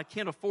left. I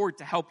can't afford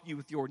to help you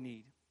with your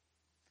need.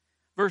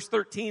 Verse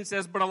 13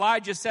 says, but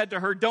Elijah said to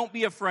her, don't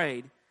be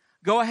afraid.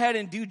 Go ahead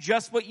and do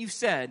just what you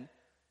said,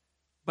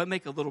 but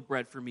make a little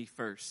bread for me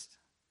first.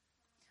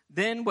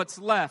 Then what's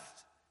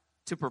left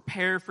to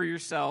prepare for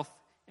yourself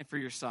and for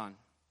your son.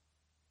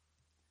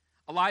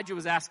 Elijah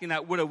was asking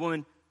that widow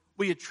woman,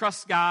 will you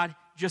trust God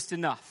just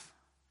enough?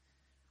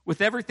 With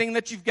everything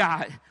that you've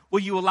got, will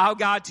you allow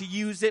God to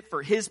use it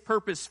for his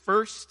purpose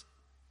first?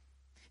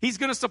 He's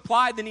going to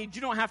supply the need.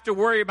 You don't have to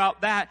worry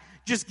about that.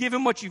 Just give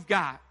him what you've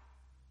got.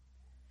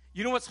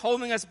 You know what's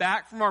holding us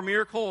back from our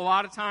miracle a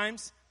lot of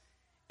times?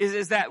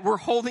 Is that we're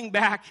holding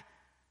back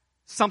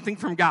something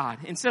from God.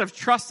 Instead of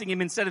trusting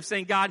him, instead of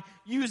saying, God,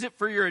 use it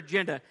for your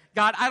agenda.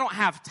 God, I don't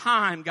have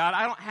time. God,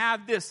 I don't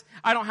have this.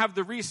 I don't have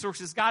the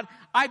resources. God,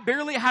 I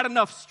barely had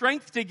enough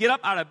strength to get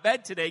up out of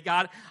bed today.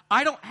 God,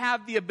 I don't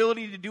have the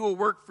ability to do a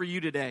work for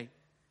you today.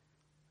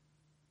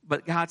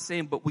 But God's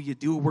saying, but will you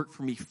do a work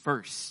for me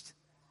first?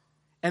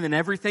 And then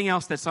everything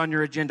else that's on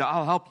your agenda,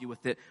 I'll help you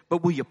with it.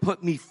 But will you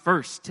put me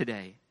first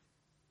today?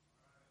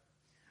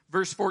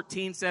 Verse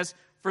 14 says,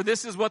 for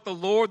this is what the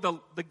Lord,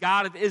 the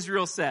God of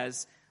Israel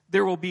says,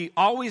 there will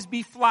always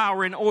be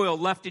flour and oil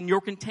left in your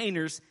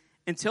containers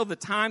until the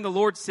time the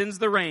Lord sends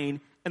the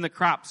rain and the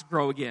crops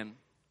grow again.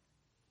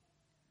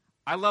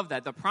 I love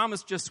that. The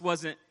promise just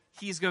wasn't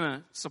he's going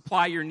to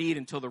supply your need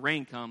until the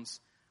rain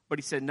comes. But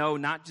he said, no,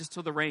 not just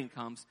till the rain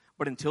comes,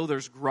 but until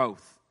there's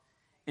growth,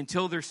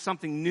 until there's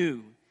something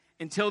new,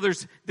 until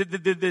there's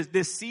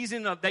this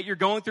season that you're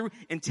going through,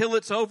 until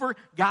it's over,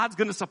 God's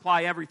going to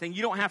supply everything.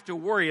 You don't have to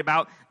worry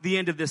about the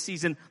end of this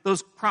season.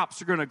 Those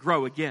crops are going to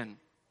grow again.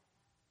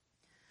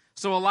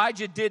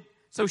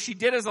 So she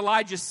did as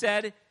Elijah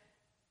said,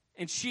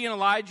 and she and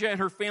Elijah and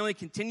her family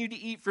continued to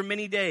eat for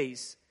many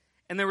days.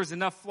 And there was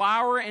enough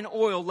flour and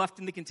oil left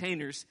in the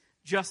containers,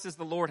 just as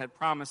the Lord had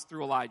promised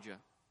through Elijah.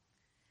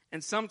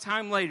 And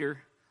sometime later,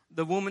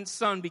 the woman's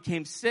son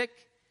became sick.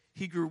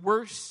 He grew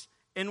worse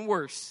and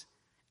worse.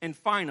 And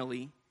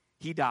finally,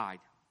 he died.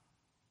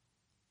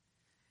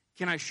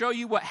 Can I show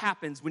you what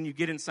happens when you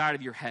get inside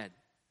of your head?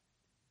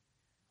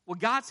 Well,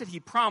 God said he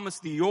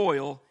promised the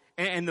oil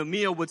and the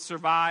meal would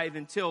survive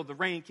until the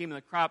rain came and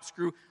the crops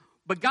grew.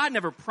 But God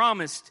never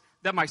promised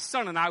that my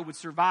son and I would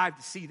survive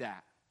to see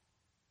that.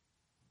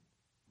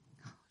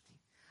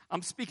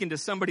 I'm speaking to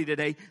somebody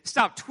today.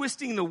 Stop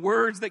twisting the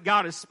words that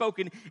God has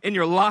spoken in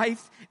your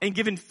life and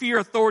giving fear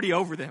authority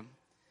over them.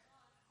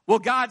 Well,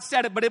 God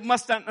said it, but it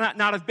must not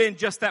have been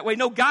just that way.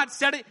 No, God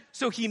said it,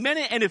 so he meant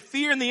it. And if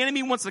fear and the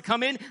enemy wants to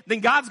come in, then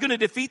God's going to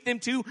defeat them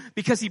too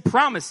because he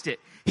promised it.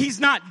 He's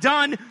not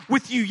done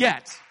with you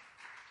yet.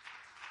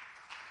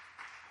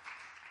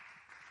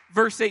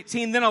 Verse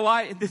 18,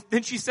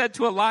 then she said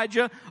to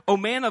Elijah, O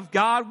man of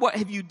God, what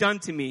have you done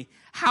to me?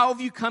 How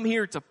have you come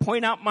here to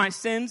point out my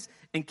sins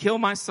and kill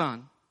my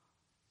son?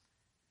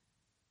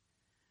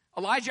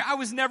 Elijah, I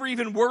was never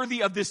even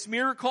worthy of this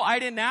miracle. I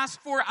didn't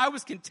ask for it. I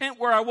was content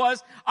where I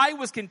was. I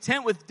was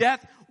content with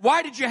death.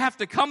 Why did you have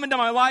to come into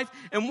my life?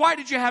 And why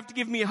did you have to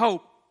give me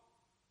hope?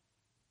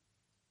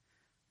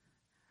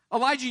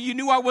 Elijah, you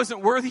knew I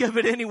wasn't worthy of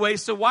it anyway,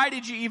 so why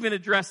did you even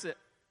address it?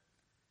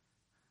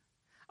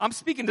 I'm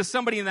speaking to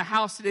somebody in the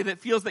house today that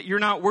feels that you're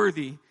not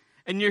worthy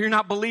and you're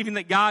not believing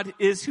that God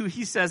is who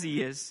he says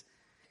he is.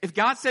 If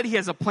God said he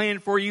has a plan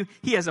for you,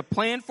 he has a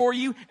plan for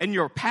you, and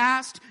your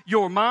past,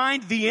 your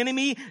mind, the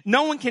enemy,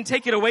 no one can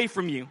take it away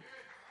from you.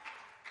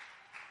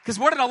 Because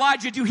what did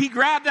Elijah do? He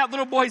grabbed that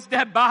little boy's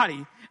dead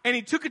body and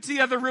he took it to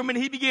the other room and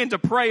he began to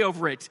pray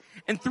over it.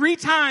 And 3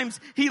 times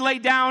he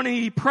laid down and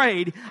he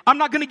prayed, I'm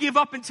not going to give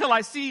up until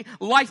I see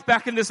life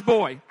back in this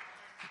boy.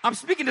 I'm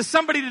speaking to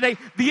somebody today.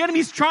 The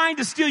enemy's trying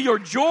to steal your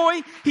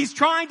joy. He's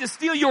trying to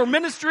steal your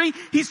ministry.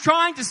 He's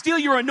trying to steal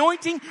your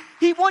anointing.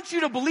 He wants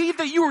you to believe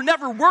that you were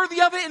never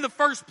worthy of it in the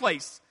first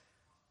place.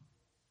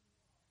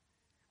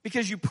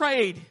 Because you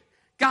prayed,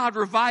 God,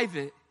 revive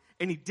it,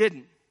 and he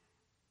didn't.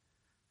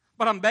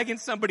 But I'm begging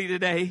somebody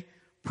today,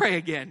 pray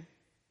again.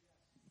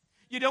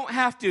 You don't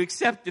have to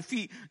accept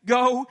defeat.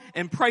 Go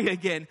and pray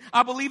again.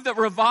 I believe that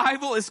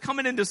revival is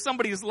coming into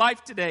somebody's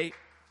life today.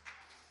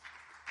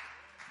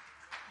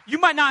 You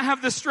might not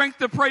have the strength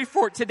to pray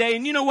for it today,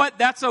 and you know what?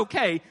 That's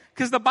okay,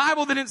 because the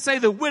Bible didn't say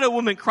the widow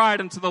woman cried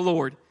unto the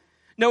Lord.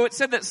 No, it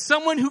said that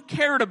someone who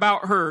cared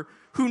about her,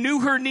 who knew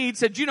her needs,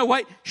 said, you know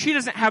what? She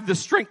doesn't have the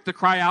strength to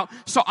cry out,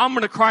 so I'm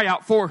going to cry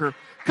out for her.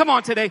 Come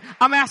on today.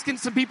 I'm asking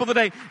some people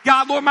today,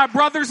 God, Lord, my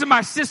brothers and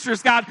my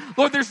sisters, God,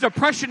 Lord, there's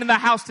depression in the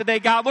house today,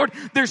 God, Lord,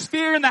 there's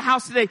fear in the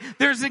house today.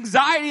 There's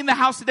anxiety in the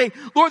house today.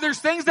 Lord, there's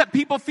things that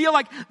people feel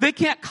like they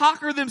can't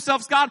conquer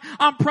themselves, God.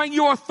 I'm praying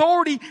your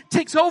authority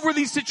takes over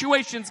these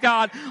situations,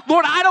 God.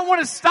 Lord, I don't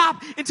want to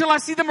stop until I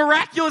see the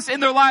miraculous in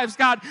their lives,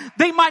 God.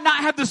 They might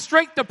not have the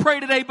strength to pray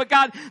today, but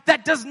God,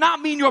 that does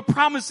not mean your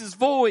promise is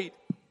void.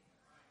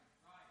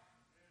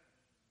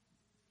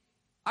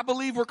 I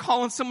believe we're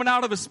calling someone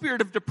out of a spirit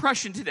of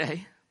depression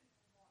today.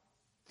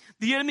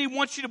 The enemy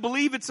wants you to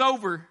believe it's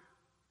over.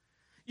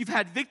 You've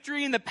had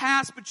victory in the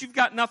past, but you've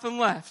got nothing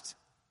left.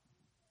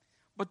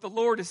 But the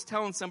Lord is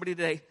telling somebody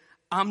today,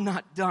 I'm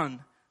not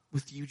done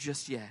with you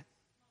just yet.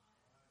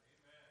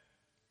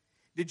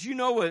 Did you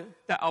know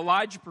that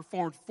Elijah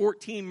performed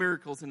 14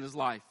 miracles in his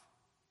life?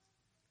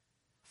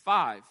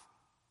 5.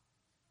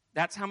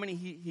 That's how many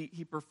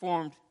he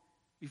performed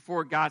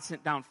before God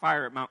sent down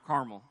fire at Mount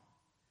Carmel.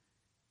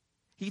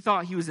 He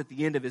thought he was at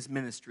the end of his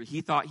ministry.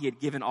 He thought he had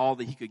given all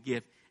that he could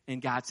give.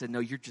 And God said, no,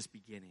 you're just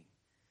beginning.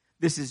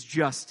 This is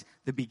just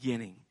the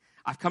beginning.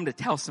 I've come to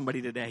tell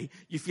somebody today,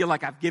 you feel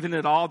like I've given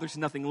it all, there's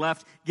nothing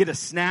left. Get a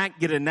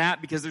snack, get a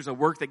nap, because there's a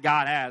work that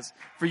God has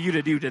for you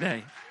to do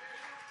today.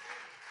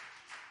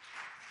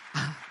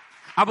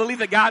 I believe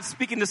that God's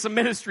speaking to some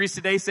ministries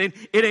today saying,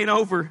 it ain't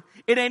over.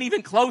 It ain't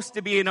even close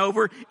to being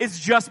over. It's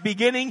just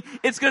beginning.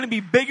 It's going to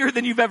be bigger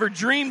than you've ever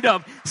dreamed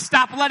of.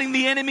 Stop letting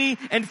the enemy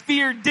and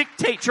fear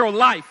dictate your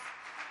life.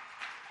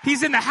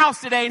 He's in the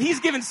house today and he's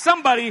giving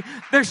somebody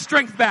their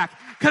strength back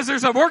because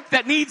there's a work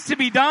that needs to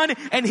be done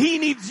and he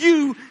needs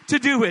you to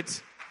do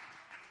it.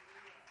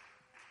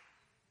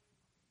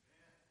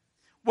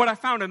 What I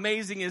found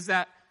amazing is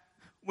that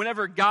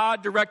whenever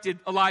God directed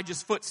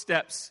Elijah's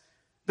footsteps,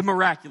 the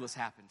miraculous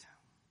happened.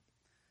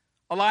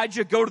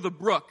 Elijah, go to the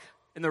brook,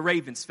 and the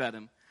ravens fed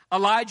him.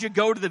 Elijah,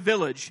 go to the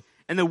village,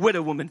 and the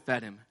widow woman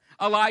fed him.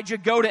 Elijah,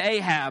 go to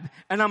Ahab,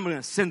 and I'm going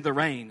to send the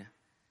rain.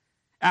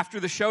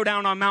 After the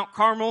showdown on Mount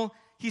Carmel,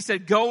 he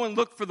said, go and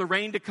look for the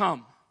rain to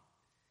come.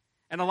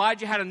 And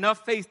Elijah had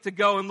enough faith to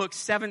go and look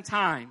 7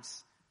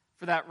 times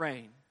for that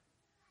rain.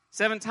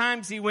 7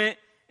 times he went,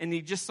 and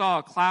he just saw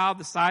a cloud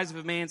the size of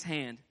a man's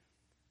hand,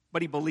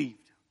 but he believed.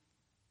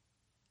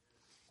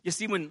 You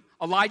see, when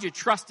Elijah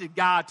trusted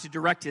God to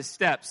direct his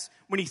steps,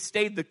 when he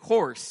stayed the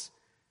course,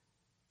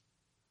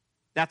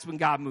 that's when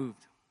God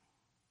moved.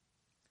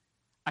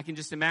 I can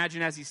just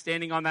imagine as he's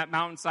standing on that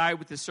mountainside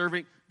with his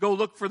servant, go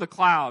look for the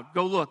cloud.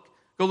 Go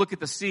look at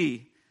the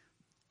sea.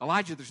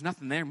 Elijah, there's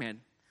nothing there,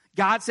 man.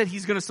 God said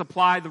he's going to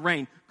supply the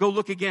rain. Go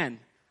look again.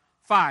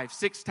 5,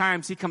 6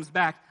 times he comes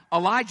back.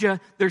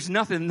 Elijah, there's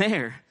nothing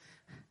there.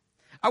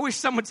 I wish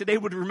someone today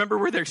would remember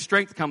where their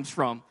strength comes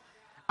from.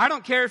 I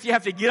don't care if you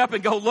have to get up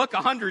and go look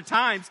 100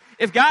 times.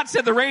 If God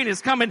said the rain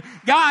is coming,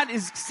 God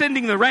is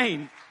sending the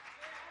rain.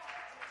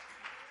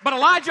 But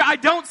Elijah, I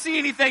don't see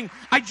anything.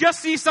 I just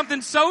see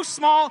something so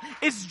small,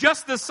 it's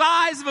just the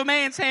size of a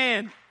man's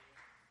hand.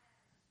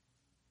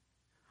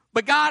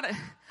 But God,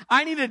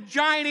 I need a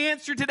giant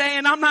answer today,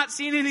 and I'm not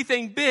seeing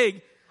anything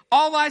big.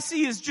 All I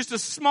see is just a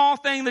small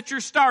thing that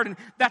you're starting.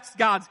 That's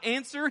God's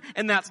answer,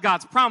 and that's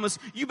God's promise.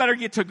 You better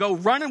get to go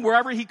running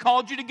wherever he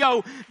called you to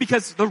go,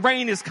 because the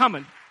rain is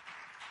coming.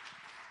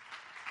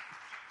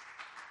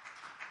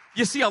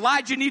 You see,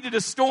 Elijah needed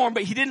a storm,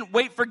 but he didn't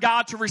wait for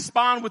God to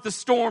respond with the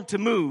storm to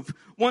move.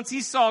 Once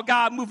he saw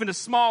God move in a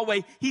small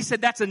way, he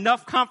said, that's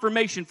enough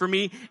confirmation for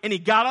me. And he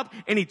got up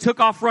and he took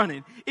off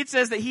running. It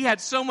says that he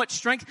had so much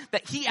strength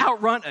that he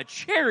outrun a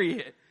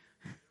chariot.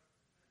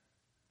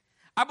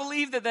 I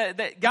believe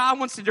that God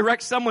wants to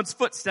direct someone's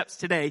footsteps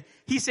today.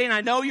 He's saying,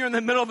 I know you're in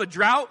the middle of a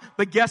drought,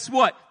 but guess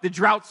what? The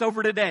drought's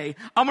over today.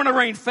 I'm going to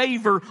rain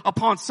favor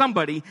upon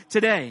somebody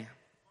today.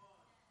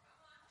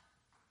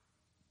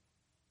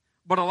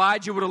 But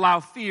Elijah would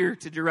allow fear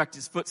to direct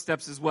his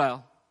footsteps as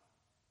well.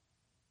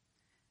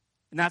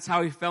 And that's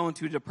how he fell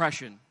into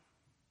depression.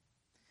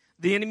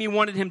 The enemy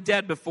wanted him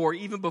dead before.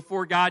 Even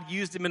before God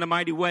used him in a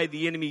mighty way,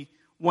 the enemy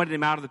wanted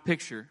him out of the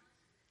picture.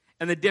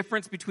 And the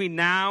difference between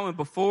now and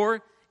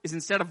before is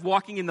instead of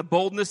walking in the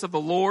boldness of the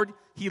Lord,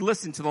 he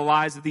listened to the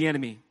lies of the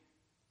enemy.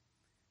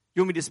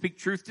 You want me to speak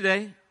truth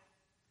today?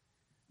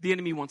 The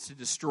enemy wants to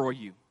destroy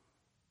you.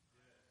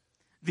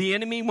 The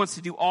enemy wants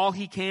to do all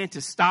he can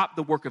to stop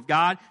the work of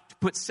God, to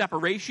put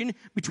separation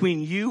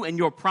between you and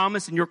your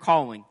promise and your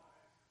calling.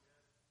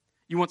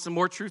 You want some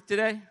more truth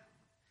today?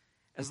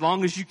 As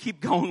long as you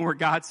keep going where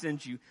God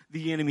sends you,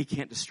 the enemy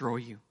can't destroy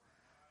you.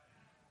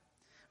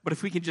 But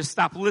if we can just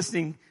stop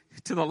listening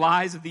to the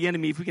lies of the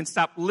enemy, if we can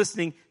stop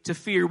listening to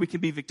fear, we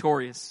can be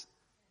victorious.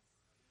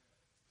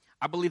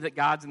 I believe that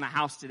God's in the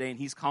house today and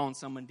he's calling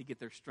someone to get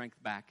their strength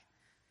back.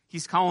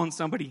 He's calling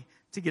somebody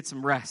to get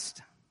some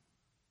rest.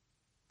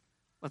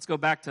 Let's go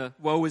back to,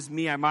 woe is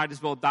me, I might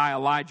as well die,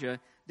 Elijah,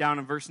 down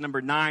in verse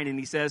number 9. And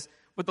he says,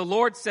 but the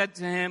Lord said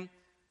to him,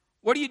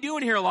 what are you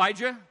doing here,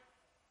 Elijah?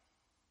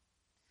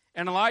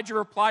 And Elijah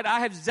replied, I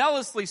have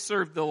zealously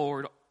served the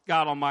Lord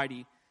God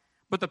Almighty.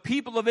 But the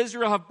people of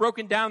Israel have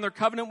broken down their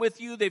covenant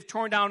with you. They've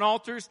torn down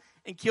altars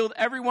and killed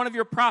every one of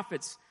your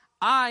prophets.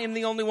 I am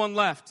the only one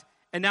left.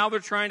 And now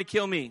they're trying to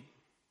kill me.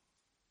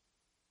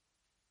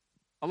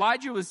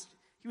 Elijah was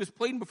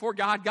pleading before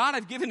God. God,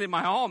 I've given it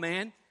my all,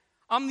 man.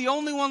 I'm the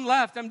only one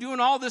left. I'm doing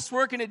all this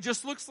work and it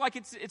just looks like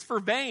it's for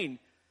vain.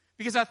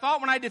 Because I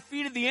thought when I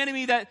defeated the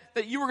enemy that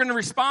you were going to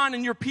respond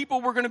and your people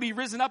were going to be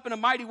risen up in a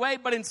mighty way.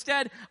 But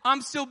instead,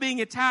 I'm still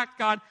being attacked,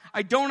 God.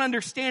 I don't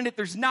understand it.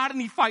 There's not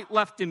any fight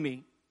left in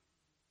me.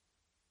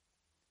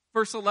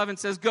 Verse 11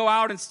 says, go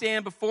out and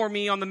stand before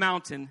me on the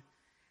mountain.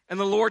 And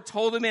the Lord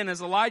told him, and as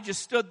Elijah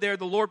stood there,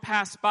 the Lord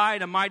passed by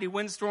and a mighty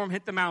windstorm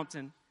hit the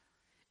mountain.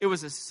 It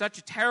was such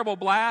a terrible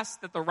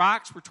blast that the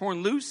rocks were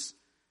torn loose,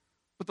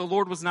 but the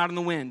Lord was not in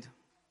the wind.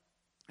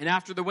 And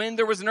after the wind,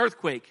 there was an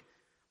earthquake,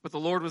 but the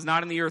Lord was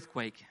not in the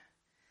earthquake.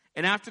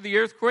 And after the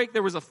earthquake,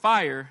 there was a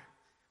fire,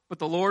 but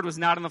the Lord was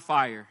not in the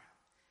fire.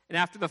 And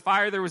after the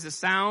fire, there was a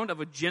sound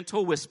of a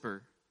gentle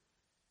whisper,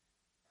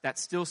 that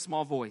still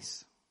small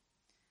voice.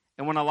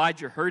 And when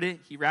Elijah heard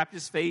it, he wrapped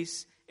his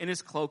face in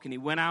his cloak and he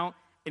went out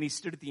and he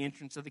stood at the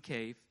entrance of the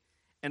cave.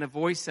 And a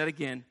voice said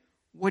again,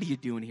 what are you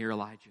doing here,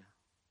 Elijah?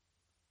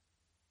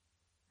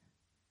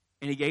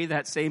 And he gave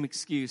that same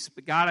excuse.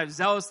 But God, I've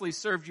zealously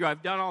served you.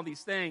 I've done all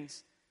these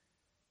things.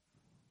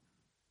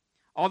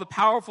 All the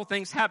powerful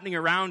things happening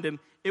around him,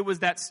 it was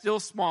that still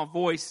small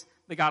voice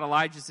that got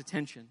Elijah's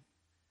attention.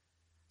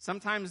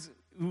 Sometimes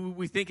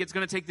we think it's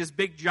going to take this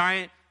big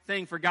giant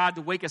thing for God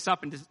to wake us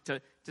up and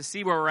to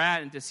see where we're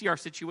at and to see our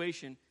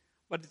situation.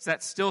 But it's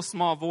that still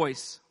small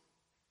voice.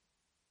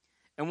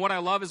 And what I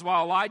love is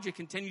while Elijah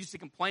continues to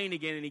complain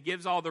again and he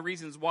gives all the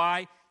reasons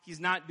why he's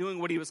not doing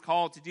what he was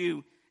called to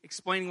do,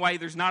 explaining why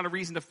there's not a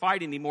reason to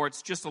fight anymore,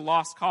 it's just a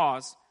lost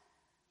cause,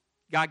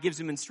 God gives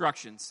him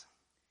instructions.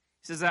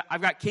 He says,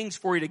 I've got kings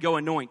for you to go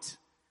anoint.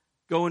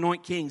 Go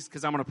anoint kings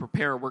because I'm going to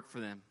prepare a work for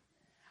them.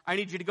 I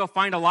need you to go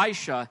find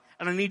Elisha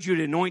and I need you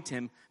to anoint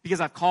him because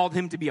I've called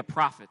him to be a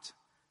prophet.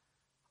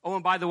 Oh,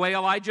 and by the way,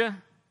 Elijah,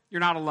 you're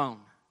not alone.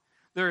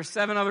 There are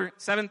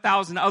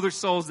 7,000 other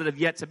souls that have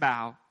yet to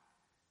bow.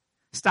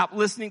 Stop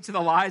listening to the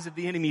lies of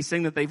the enemy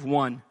saying that they've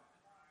won.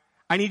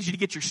 I need you to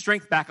get your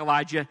strength back,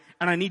 Elijah,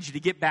 and I need you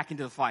to get back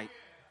into the fight.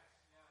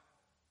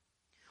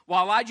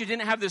 While Elijah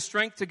didn't have the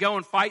strength to go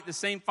and fight the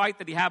same fight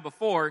that he had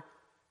before,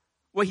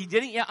 what he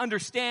didn't yet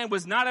understand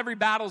was not every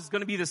battle is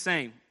going to be the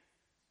same.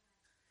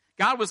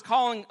 God was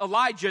calling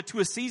Elijah to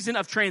a season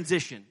of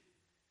transition.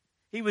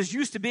 He was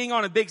used to being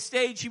on a big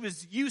stage. He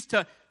was used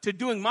to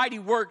doing mighty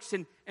works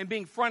and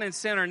being front and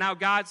center. Now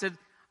God said,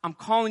 I'm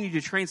calling you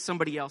to train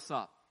somebody else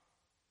up.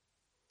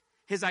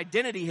 His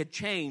identity had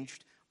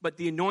changed, but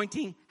the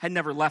anointing had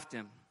never left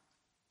him.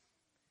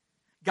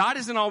 God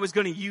isn't always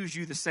going to use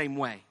you the same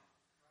way.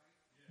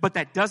 But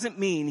that doesn't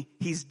mean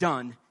he's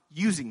done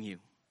using you.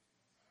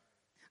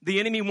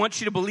 The enemy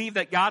wants you to believe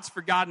that God's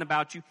forgotten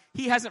about you.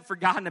 He hasn't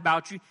forgotten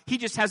about you. He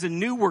just has a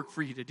new work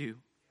for you to do.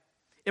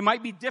 It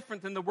might be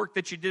different than the work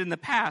that you did in the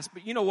past,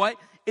 but you know what?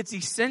 It's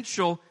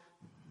essential.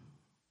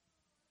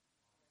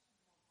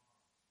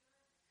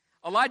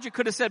 Elijah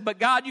could have said, but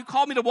God, you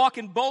called me to walk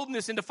in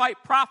boldness and to fight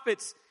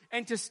prophets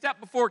and to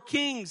step before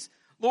kings.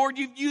 Lord,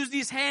 you've used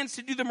these hands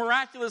to do the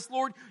miraculous.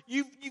 Lord,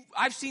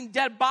 I've seen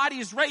dead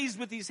bodies raised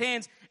with these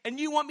hands, and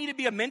you want me to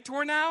be a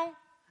mentor now?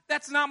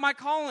 That's not my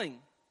calling.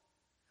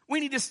 We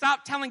need to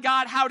stop telling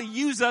God how to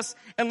use us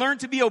and learn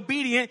to be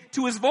obedient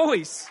to his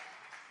voice.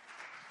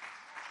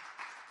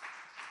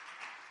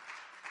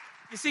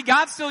 You see,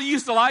 God still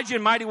used Elijah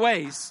in mighty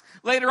ways.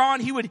 Later on,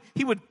 he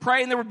would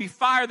pray, and there would be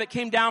fire that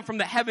came down from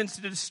the heavens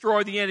to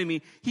destroy the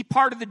enemy. He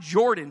parted the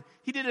Jordan.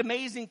 He did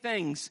amazing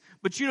things.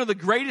 But you know, the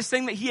greatest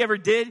thing that he ever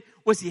did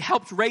was he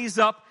helped raise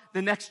up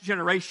the next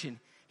generation.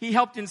 He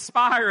helped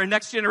inspire a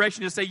next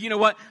generation to say, you know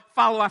what,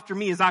 follow after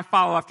me as I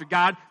follow after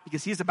God,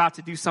 because he's about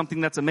to do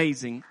something that's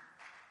amazing.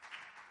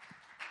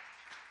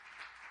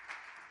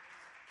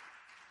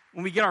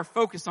 When we get our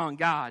focus on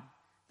God,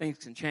 things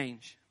can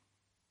change.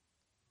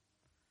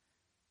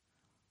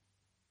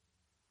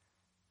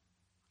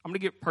 I'm going to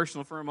get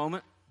personal for a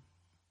moment.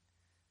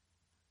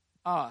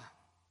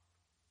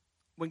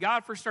 When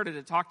God first started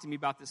to talk to me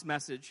about this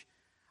message,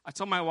 I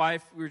told my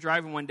wife, we were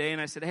driving one day,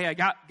 and I said, hey,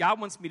 God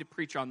wants me to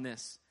preach on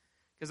this.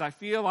 Because I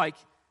feel like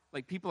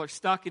people are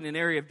stuck in an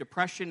area of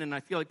depression, and I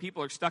feel like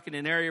people are stuck in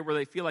an area where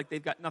they feel like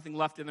they've got nothing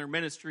left in their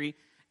ministry,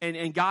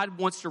 and God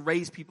wants to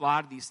raise people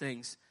out of these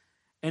things.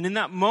 And in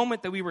that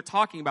moment that we were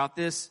talking about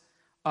this,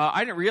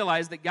 I didn't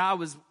realize that God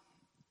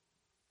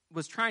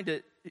was trying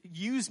to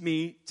use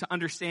me to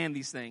understand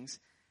these things.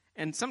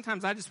 And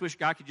sometimes I just wish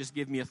God could just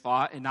give me a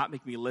thought and not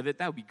make me live it.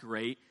 That would be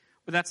great.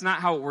 But that's not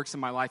how it works in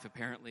my life,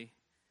 apparently.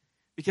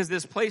 Because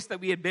this place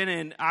that we had been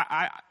in,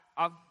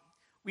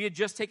 we had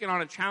just taken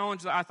on a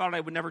challenge that I thought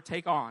I would never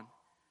take on.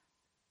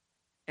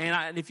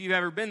 And if you've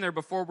ever been there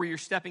before where you're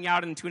stepping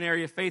out into an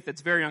area of faith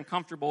that's very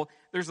uncomfortable,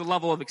 there's a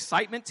level of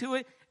excitement to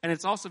it, and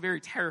it's also very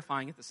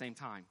terrifying at the same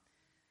time.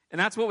 And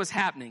that's what was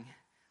happening.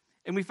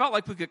 And we felt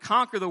like we could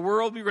conquer the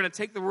world. We were going to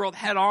take the world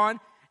head on.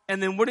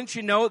 And then wouldn't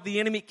you know, the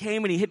enemy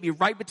came and he hit me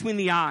right between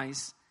the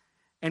eyes.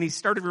 And he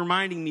started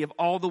reminding me of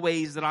all the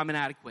ways that I'm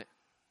inadequate.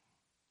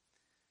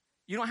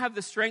 You don't have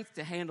the strength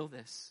to handle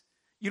this.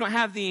 You don't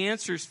have the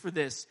answers for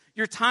this.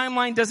 Your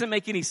timeline doesn't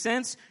make any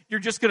sense.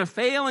 You're just going to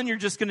fail and you're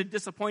just going to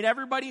disappoint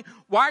everybody.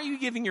 Why are you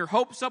giving your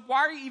hopes up? Why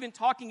are you even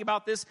talking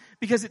about this?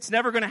 Because it's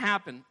never going to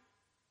happen.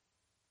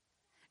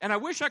 And I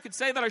wish I could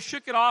say that I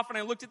shook it off and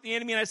I looked at the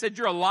enemy and I said,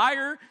 you're a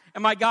liar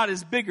and my God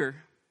is bigger.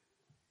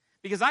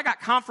 Because I got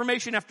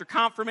confirmation after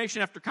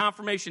confirmation after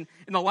confirmation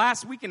in the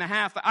last week and a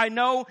half that I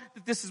know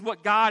that this is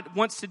what God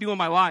wants to do in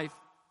my life.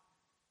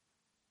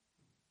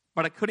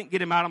 But I couldn't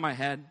get him out of my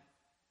head.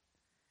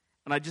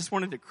 And I just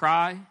wanted to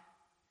cry.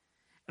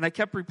 And I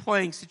kept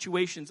replaying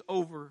situations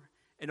over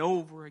and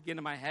over again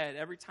in my head.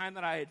 Every time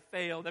that I had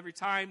failed, every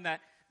time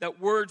that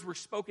words were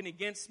spoken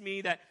against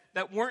me that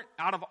weren't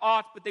out of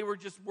aught, but they were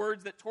just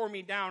words that tore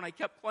me down. I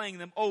kept playing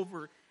them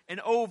over and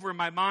over in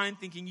my mind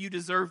thinking, you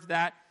deserve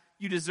that.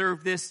 You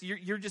deserve this.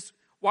 You're just,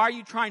 why are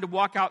you trying to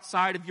walk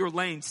outside of your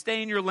lane?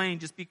 Stay in your lane.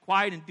 Just be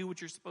quiet and do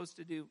what you're supposed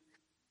to do.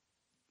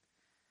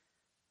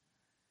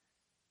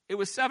 It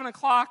was 7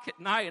 o'clock at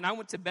night and I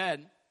went to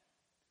bed.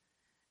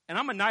 And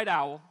I'm a night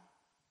owl.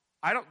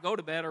 I don't go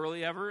to bed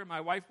early ever. And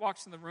my wife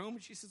walks in the room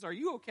and she says, are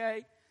you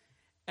okay?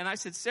 And I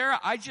said, Sarah,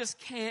 I just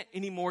can't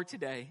anymore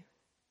today.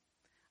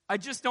 I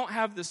just don't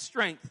have the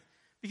strength.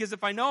 Because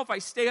if I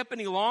stay up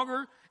any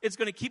longer, it's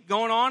going to keep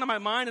going on in my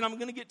mind and I'm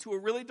going to get to a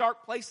really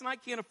dark place and I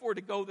can't afford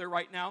to go there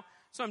right now.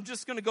 So I'm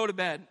just going to go to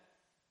bed.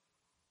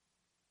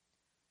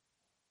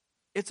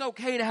 It's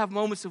okay to have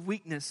moments of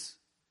weakness.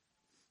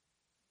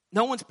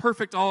 No one's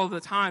perfect all of the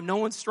time. No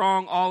one's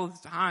strong all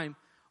of the time.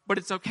 But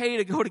it's okay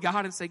to go to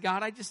God and say,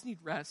 God, I just need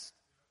rest.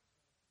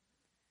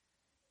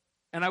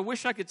 And I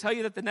wish I could tell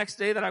you that the next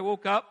day that I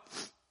woke up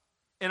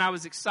and I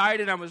was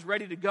excited, I was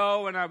ready to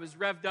go, and I was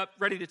revved up,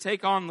 ready to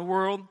take on the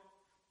world.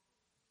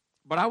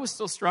 But I was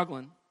still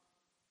struggling.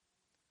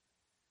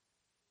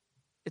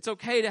 It's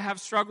okay to have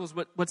struggles,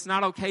 but what's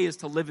not okay is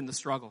to live in the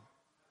struggle.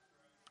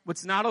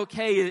 What's not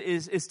okay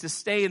is to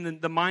stay in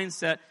the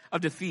mindset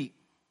of defeat.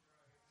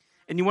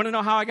 And you want to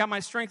know how I got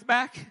my strength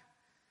back?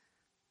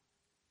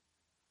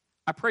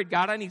 I prayed,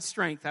 God, I need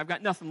strength. I've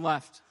got nothing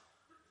left.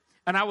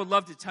 And I would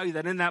love to tell you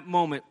that in that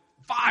moment,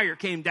 fire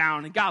came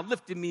down and God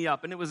lifted me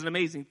up and it was an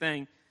amazing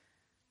thing.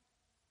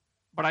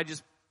 But I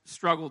just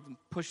struggled and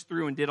pushed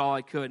through and did all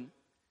I could. It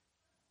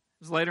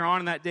was later on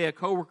in that day, a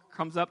coworker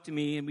comes up to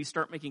me and we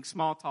start making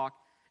small talk.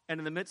 And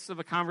in the midst of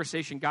a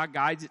conversation, God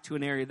guides it to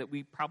an area that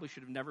we probably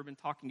should have never been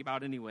talking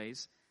about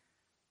anyways.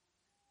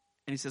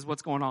 And he says,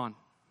 what's going on?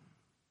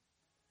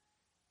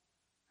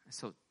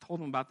 So I told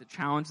him about the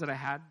challenge that I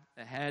had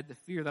ahead, the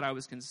fear that I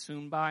was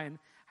consumed by, and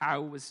how I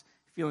was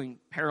feeling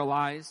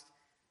paralyzed.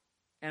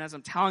 And as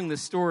I'm telling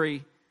this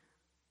story,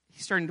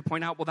 he's starting to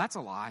point out, well, that's a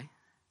lie.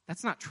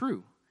 That's not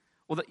true.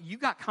 Well, you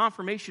got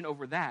confirmation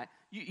over that.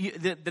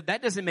 That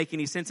doesn't make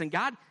any sense. And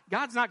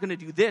God's not going to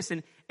do this.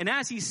 And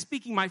as he's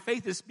speaking, my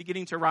faith is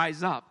beginning to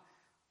rise up.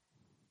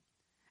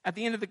 At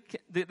the end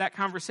of that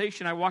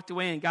conversation, I walked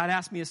away and God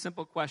asked me a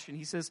simple question.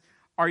 He says,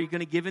 are you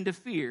going to give in to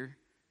fear?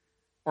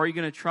 Or are you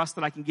going to trust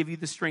that I can give you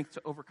the strength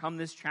to overcome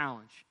this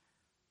challenge?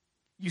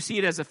 You see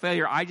it as a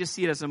failure. I just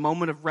see it as a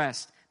moment of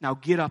rest. Now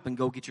get up and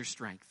go get your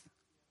strength.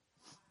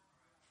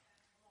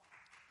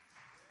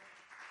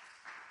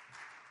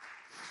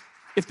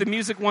 If the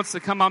music wants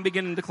to come, I'm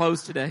beginning to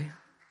close today.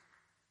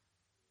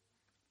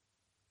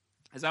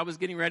 As I was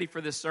getting ready for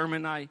this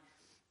sermon, I'm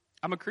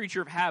a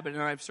creature of habit,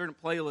 and I have certain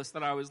playlists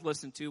that I always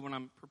listen to when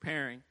I'm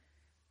preparing.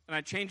 And I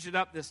changed it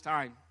up this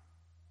time.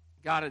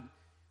 God had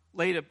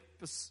laid a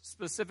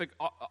specific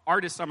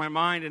artist on my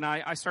mind, and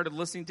I started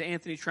listening to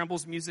Anthony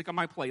Tremble's music on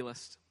my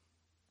playlist.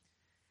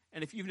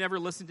 And if you've never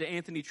listened to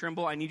Anthony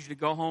Tremble, I need you to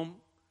go home,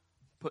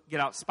 get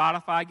out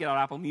Spotify, get out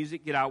Apple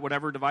Music, get out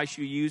whatever device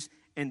you use,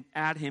 and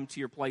add him to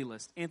your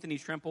playlist. Anthony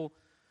Tremble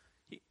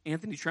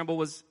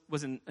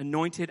was an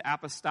anointed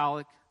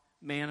apostolic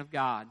man of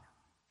God.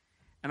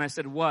 And I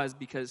said was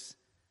because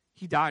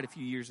he died a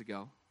few years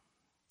ago.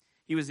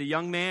 He was a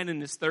young man in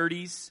his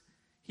 30s.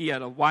 He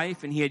had a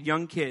wife and he had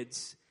young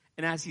kids.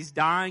 And as he's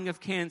dying of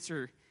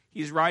cancer,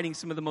 he's writing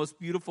some of the most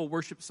beautiful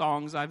worship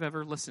songs I've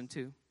ever listened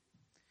to.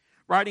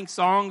 Writing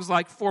songs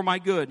like For My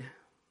Good.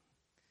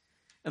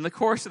 And the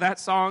chorus of that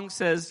song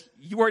says,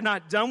 "You are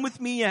not done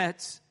with me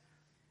yet.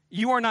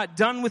 You are not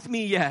done with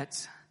me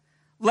yet.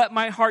 Let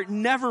my heart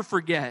never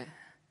forget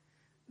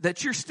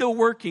that you're still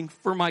working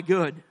for my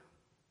good."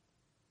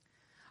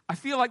 I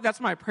feel like that's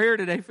my prayer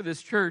today for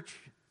this church.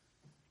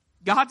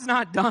 God's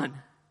not done.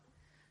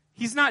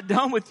 He's not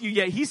done with you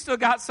yet. He's still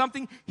got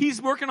something.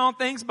 He's working on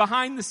things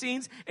behind the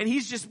scenes, and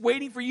he's just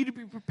waiting for you to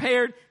be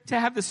prepared to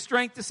have the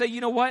strength to say,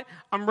 you know what?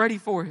 I'm ready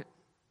for it.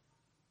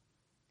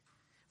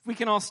 If we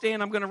can all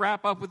stand, I'm going to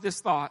wrap up with this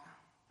thought.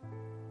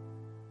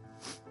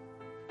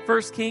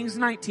 1 Kings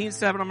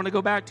 19:7. I'm going to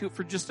go back to it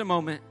for just a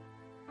moment.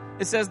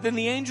 It says, "Then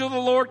the angel of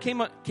the Lord came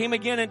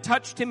again and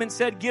touched him and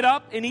said, 'Get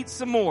up and eat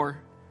some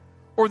more,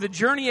 or the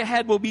journey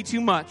ahead will be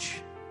too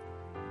much.'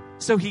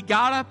 So he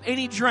got up and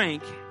he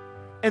drank,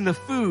 and the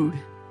food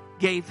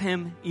gave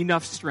him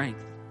enough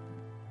strength."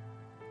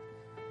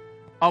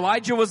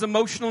 Elijah was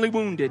emotionally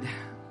wounded.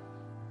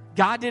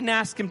 God didn't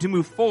ask him to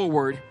move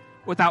forward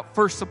without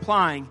first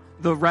supplying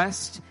the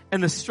rest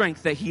and the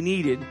strength that he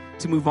needed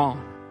to move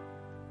on.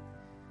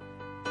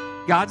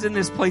 God's in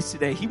this place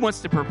today. He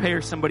wants to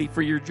prepare somebody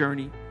for your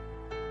journey.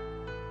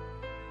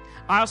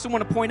 I also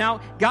want to point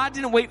out, God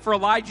didn't wait for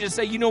Elijah to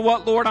say, you know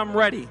what, Lord, I'm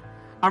ready.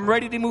 I'm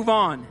ready to move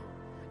on.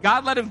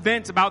 God let him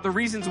vent about the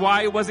reasons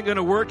why it wasn't going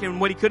to work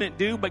and what he couldn't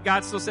do, but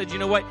God still said, you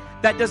know what,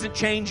 that doesn't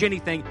change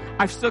anything.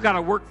 I've still got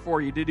a work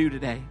for you to do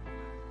today.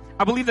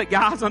 I believe that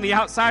God's on the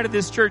outside of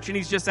this church and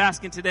he's just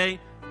asking today,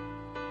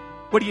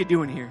 what are you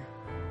doing here?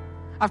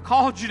 I've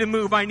called you to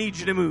move. I need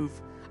you to move.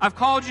 I've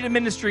called you to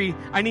ministry.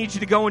 I need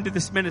you to go into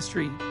this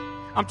ministry.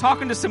 I'm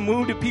talking to some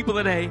wounded people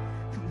today,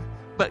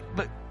 but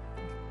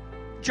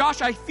Josh,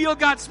 I feel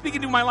God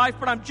speaking to my life,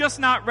 but I'm just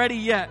not ready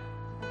yet.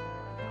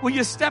 Will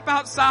you step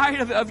outside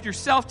of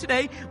yourself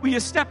today? Will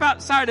you step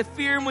outside of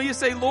fear? And will you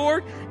say,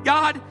 Lord,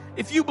 God,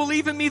 if you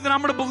believe in me, then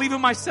I'm going to believe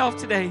in myself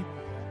today.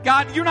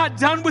 God, you're not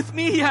done with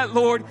me yet,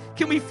 Lord.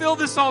 Can we fill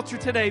this altar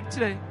today?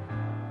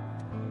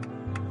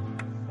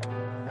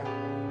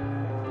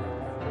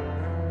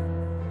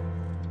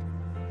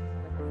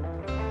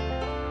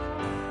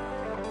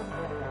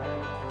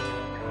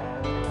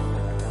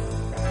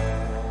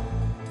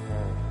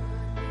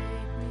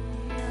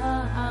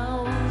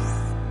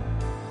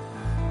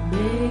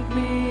 Make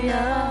me a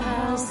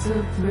house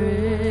of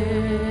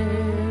prayer.